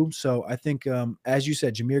Chiefs do. So I think, as you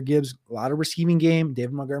said, Jahmyr Gibbs, a lot of receiving game,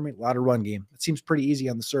 David Montgomery, a lot of run game. It seems pretty easy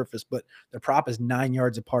on the surface, but their prop is 9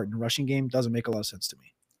 yards apart in the rushing game. Doesn't make a lot of sense to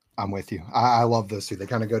me. I'm with you. I love those two. They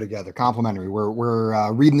kind of go together, complementary.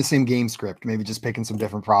 We're reading the same game script, maybe just picking some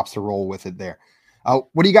different props to roll with it there.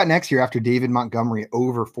 What do you got next here after David Montgomery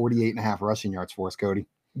over 48.5 rushing yards for us, Cody?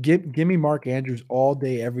 Give me Mark Andrews all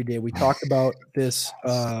day, every day. We talked about this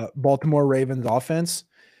Baltimore Ravens offense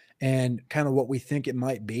and kind of what we think it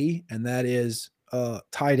might be, and that is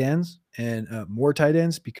tight ends and more tight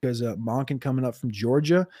ends, because Monken coming up from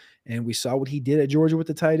Georgia, and we saw what he did at Georgia with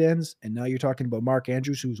the tight ends, and now you're talking about Mark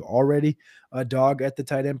Andrews, who's already a dog at the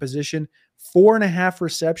tight end position. 4.5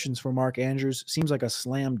 receptions for Mark Andrews seems like a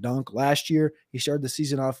slam dunk. Last year, he started the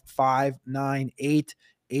season off 5, 9, 8,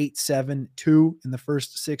 8, 7, 2 in the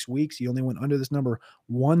first 6 weeks. He only went under this number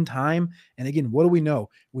one time. And again, what do we know?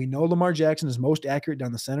 We know Lamar Jackson is most accurate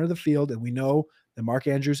down the center of the field, and we know that Mark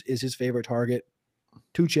Andrews is his favorite target.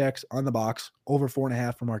 2 checks on the box, over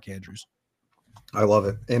 4.5 for Mark Andrews. I love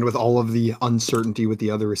it. And with all of the uncertainty with the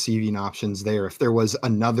other receiving options there, if there was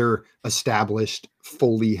another established,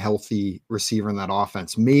 fully healthy receiver in that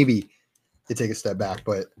offense, maybe you take a step back,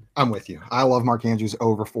 but I'm with you. I love Mark Andrews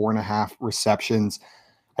over 4.5 receptions.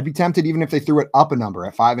 I'd be tempted, even if they threw it up a number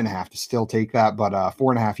at 5.5, to still take that. But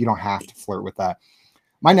 4.5, you don't have to flirt with that.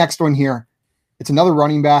 My next one here, it's another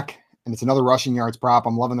running back, and it's another rushing yards prop.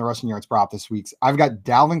 I'm loving the rushing yards prop this week. I've got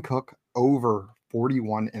Dalvin Cook over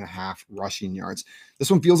 41.5 rushing yards.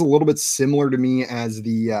 This one feels a little bit similar to me as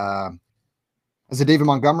the David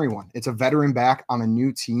Montgomery one. It's a veteran back on a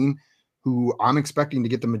new team who I'm expecting to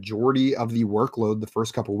get the majority of the workload the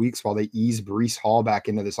first couple of weeks while they ease Breece Hall back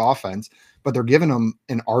into this offense. But they're giving him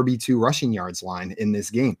an RB2 rushing yards line in this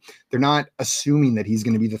game. They're not assuming that he's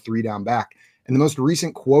going to be the 3-down back. And the most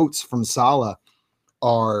recent quotes from Saleh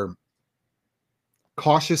are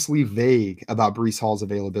cautiously vague about Breece Hall's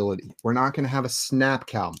availability. We're not going to have a snap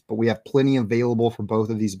count, but we have plenty available for both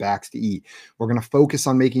of these backs to eat. We're going to focus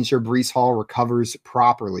on making sure Breece Hall recovers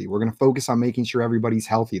properly. We're going to focus on making sure everybody's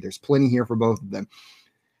healthy. There's plenty here for both of them.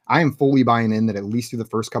 I am fully buying in that at least through the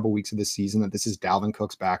first couple of weeks of this season, that this is Dalvin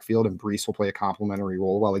Cook's backfield and Breece will play a complementary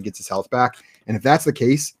role while he gets his health back. And if that's the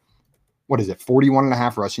case, what is it?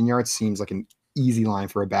 41.5 rushing yards seems like an easy line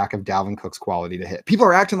for a back of Dalvin Cook's quality to hit. People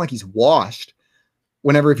are acting like he's washed.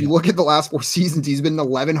 Whenever, if you look at the last 4 seasons, he's been an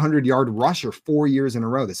 1,100-yard rusher 4 years in a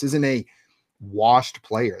row. This isn't a washed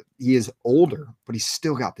player. He is older, but he's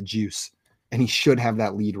still got the juice, and he should have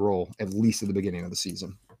that lead role at least at the beginning of the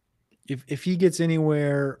season. If he gets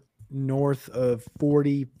anywhere north of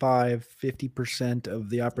 45, 50% of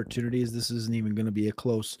the opportunities, this isn't even going to be a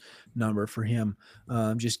close number for him,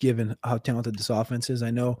 just given how talented this offense is. I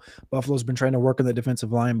know Buffalo's been trying to work on the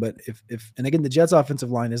defensive line, but and again, the Jets' offensive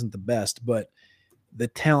line isn't the best, but the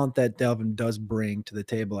talent that Dalvin does bring to the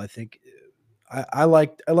table, I think I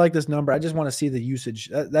like this number. I just want to see the usage.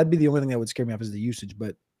 That'd be the only thing that would scare me off, is the usage,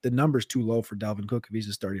 but the number's too low for Dalvin Cook if he's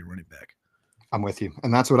a starting running back. I'm with you.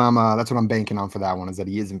 And that's what I'm banking on for that one, is that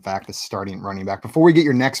he is in fact the starting running back. Before we get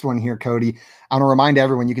your next one here, Cody, I want to remind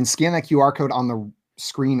everyone, you can scan that QR code on the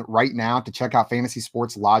screen right now to check out Fantasy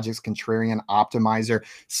Sports Logic's Contrarian Optimizer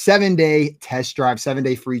 7-day test drive,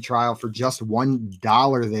 7-day free trial for just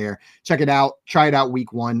 $1 there. Check it out. Try it out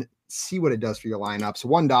week 1. See what it does for your lineups.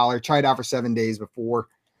 $1. Try it out for 7 days before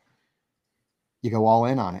you go all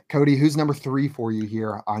in on it. Cody, who's number 3 for you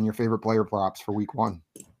here on your favorite player props for week 1?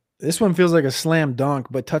 This one feels like a slam dunk,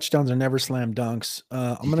 but touchdowns are never slam dunks.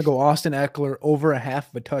 I'm going to go Austin Eckler over 1/2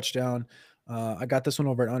 of a touchdown. I got this one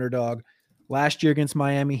over at Underdog. Last year against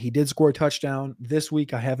Miami, he did score a touchdown. This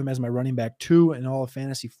week, I have him as my running back 2 in all of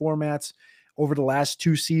fantasy formats. Over the last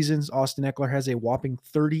 2 seasons, Austin Eckler has a whopping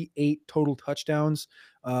 38 total touchdowns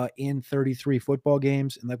in 33 football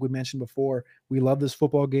games. And like we mentioned before, we love this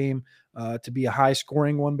football game to be a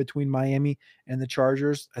high-scoring one between Miami and the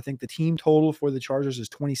Chargers. I think the team total for the Chargers is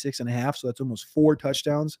 26.5, so that's almost 4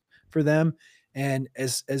 touchdowns for them. And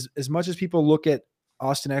as much as people look at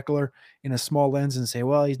Austin Eckler in a small lens and say,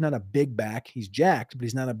 well, he's not a big back. He's jacked, but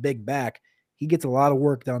he's not a big back. He gets a lot of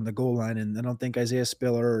work down the goal line, and I don't think Isaiah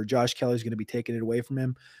Spiller or Josh Kelly is going to be taking it away from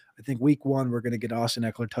him. I think week 1, we're going to get Austin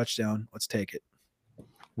Eckler touchdown. Let's take it.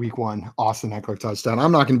 Week 1, Austin Eckler touchdown.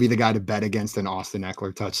 I'm not going to be the guy to bet against an Austin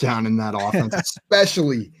Eckler touchdown in that offense,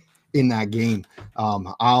 especially in that game.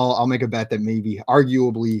 I'll make a bet that maybe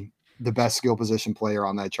arguably the best skill position player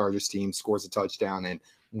on that Chargers team scores a touchdown in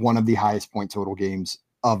one of the highest point total games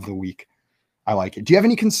of the week. I like it. Do you have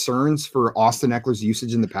any concerns for Austin Eckler's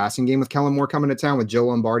usage in the passing game with Kellen Moore coming to town, with Joe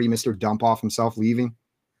Lombardi, Mr. Dump Off himself, leaving?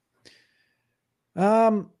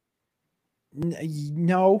 No,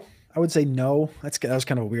 I would say no. That was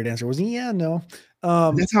kind of a weird answer. Was he? Yeah, no.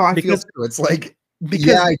 That's how I feel too. It's like,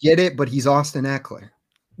 yeah, I get it, but he's Austin Eckler.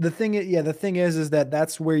 The thing is that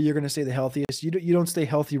that's where you're going to stay the healthiest. You don't stay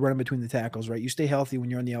healthy running between the tackles, right? You stay healthy when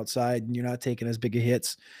you're on the outside and you're not taking as big of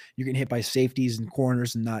hits. You're getting hit by safeties and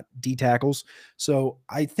corners and not D tackles. So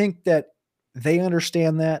I think that they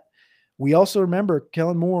understand that. We also remember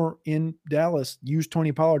Kellen Moore in Dallas used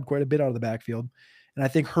Tony Pollard quite a bit out of the backfield. And I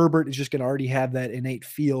think Herbert is just going to already have that innate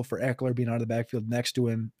feel for Eckler being out of the backfield next to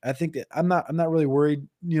him. I think that I'm not really worried.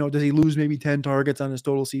 Does he lose maybe 10 targets on his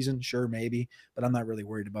total season? Sure, maybe, but I'm not really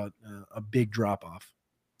worried about a big drop off.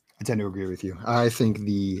 I tend to agree with you. I think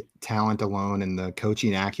the talent alone and the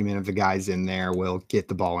coaching acumen of the guys in there will get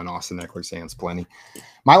the ball in Austin Eckler's hands plenty.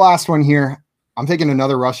 My last one here, I'm taking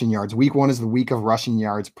another rushing yards. Week 1 is the week of rushing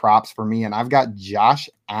yards props for me, and I've got Josh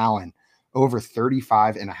Allen over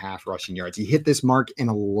 35.5 rushing yards. He hit this mark in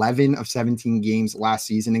 11 of 17 games last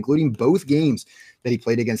season, including both games that he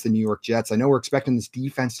played against the New York Jets. I know we're expecting this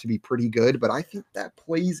defense to be pretty good, but I think that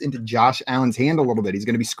plays into Josh Allen's hand a little bit. He's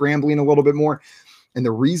going to be scrambling a little bit more. And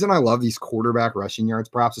the reason I love these quarterback rushing yards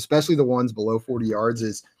props, especially the ones below 40 yards,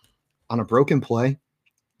 is on a broken play,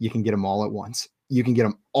 you can get them all at once. You can get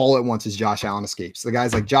them all at once as Josh Allen escapes. The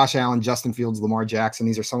guys like Josh Allen, Justin Fields, Lamar Jackson,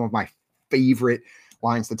 these are some of my favorite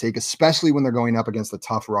lines to take, especially when they're going up against a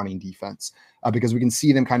tough running defense, because we can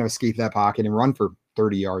see them kind of escape that pocket and run for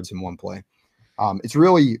 30 yards in one play. It's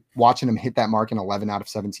really watching him hit that mark in 11 out of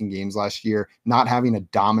 17 games last year, not having a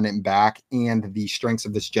dominant back, and the strengths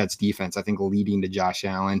of this Jets defense, I think, leading to Josh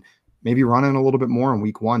Allen maybe running a little bit more in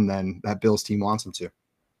week 1 than that Bills team wants him to.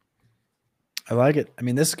 I like it. I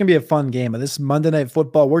mean, this is going to be a fun game. This is Monday Night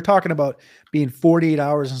Football. We're talking about being 48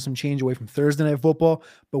 hours and some change away from Thursday Night Football,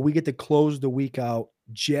 but we get to close the week out.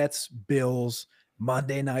 Jets, Bills,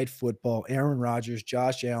 Monday Night Football, Aaron Rodgers,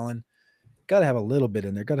 Josh Allen. Got to have a little bit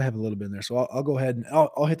in there. So I'll go ahead and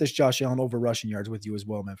I'll hit this Josh Allen over rushing yards with you as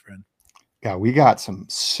well, my friend. Yeah, we got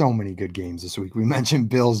so many good games this week. We mentioned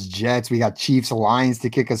Bills, Jets. We got Chiefs, Lions to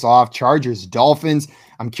kick us off. Chargers, Dolphins.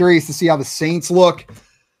 I'm curious to see how the Saints look.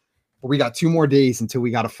 But we got 2 more days until we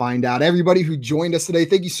got to find out. Everybody who joined us today,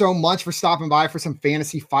 thank you so much for stopping by for some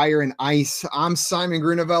Fantasy Fire and Ice. I'm Simon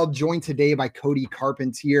Grunewald, joined today by Cody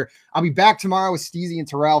Carpentier. I'll be back tomorrow with Steezy and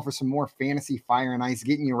Terrell for some more Fantasy Fire and Ice,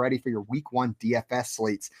 getting you ready for your Week 1 DFS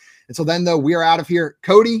slates. Until then, though, we are out of here.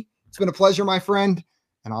 Cody, it's been a pleasure, my friend,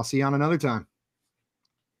 and I'll see you on another time.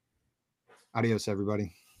 Adios,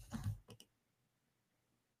 everybody.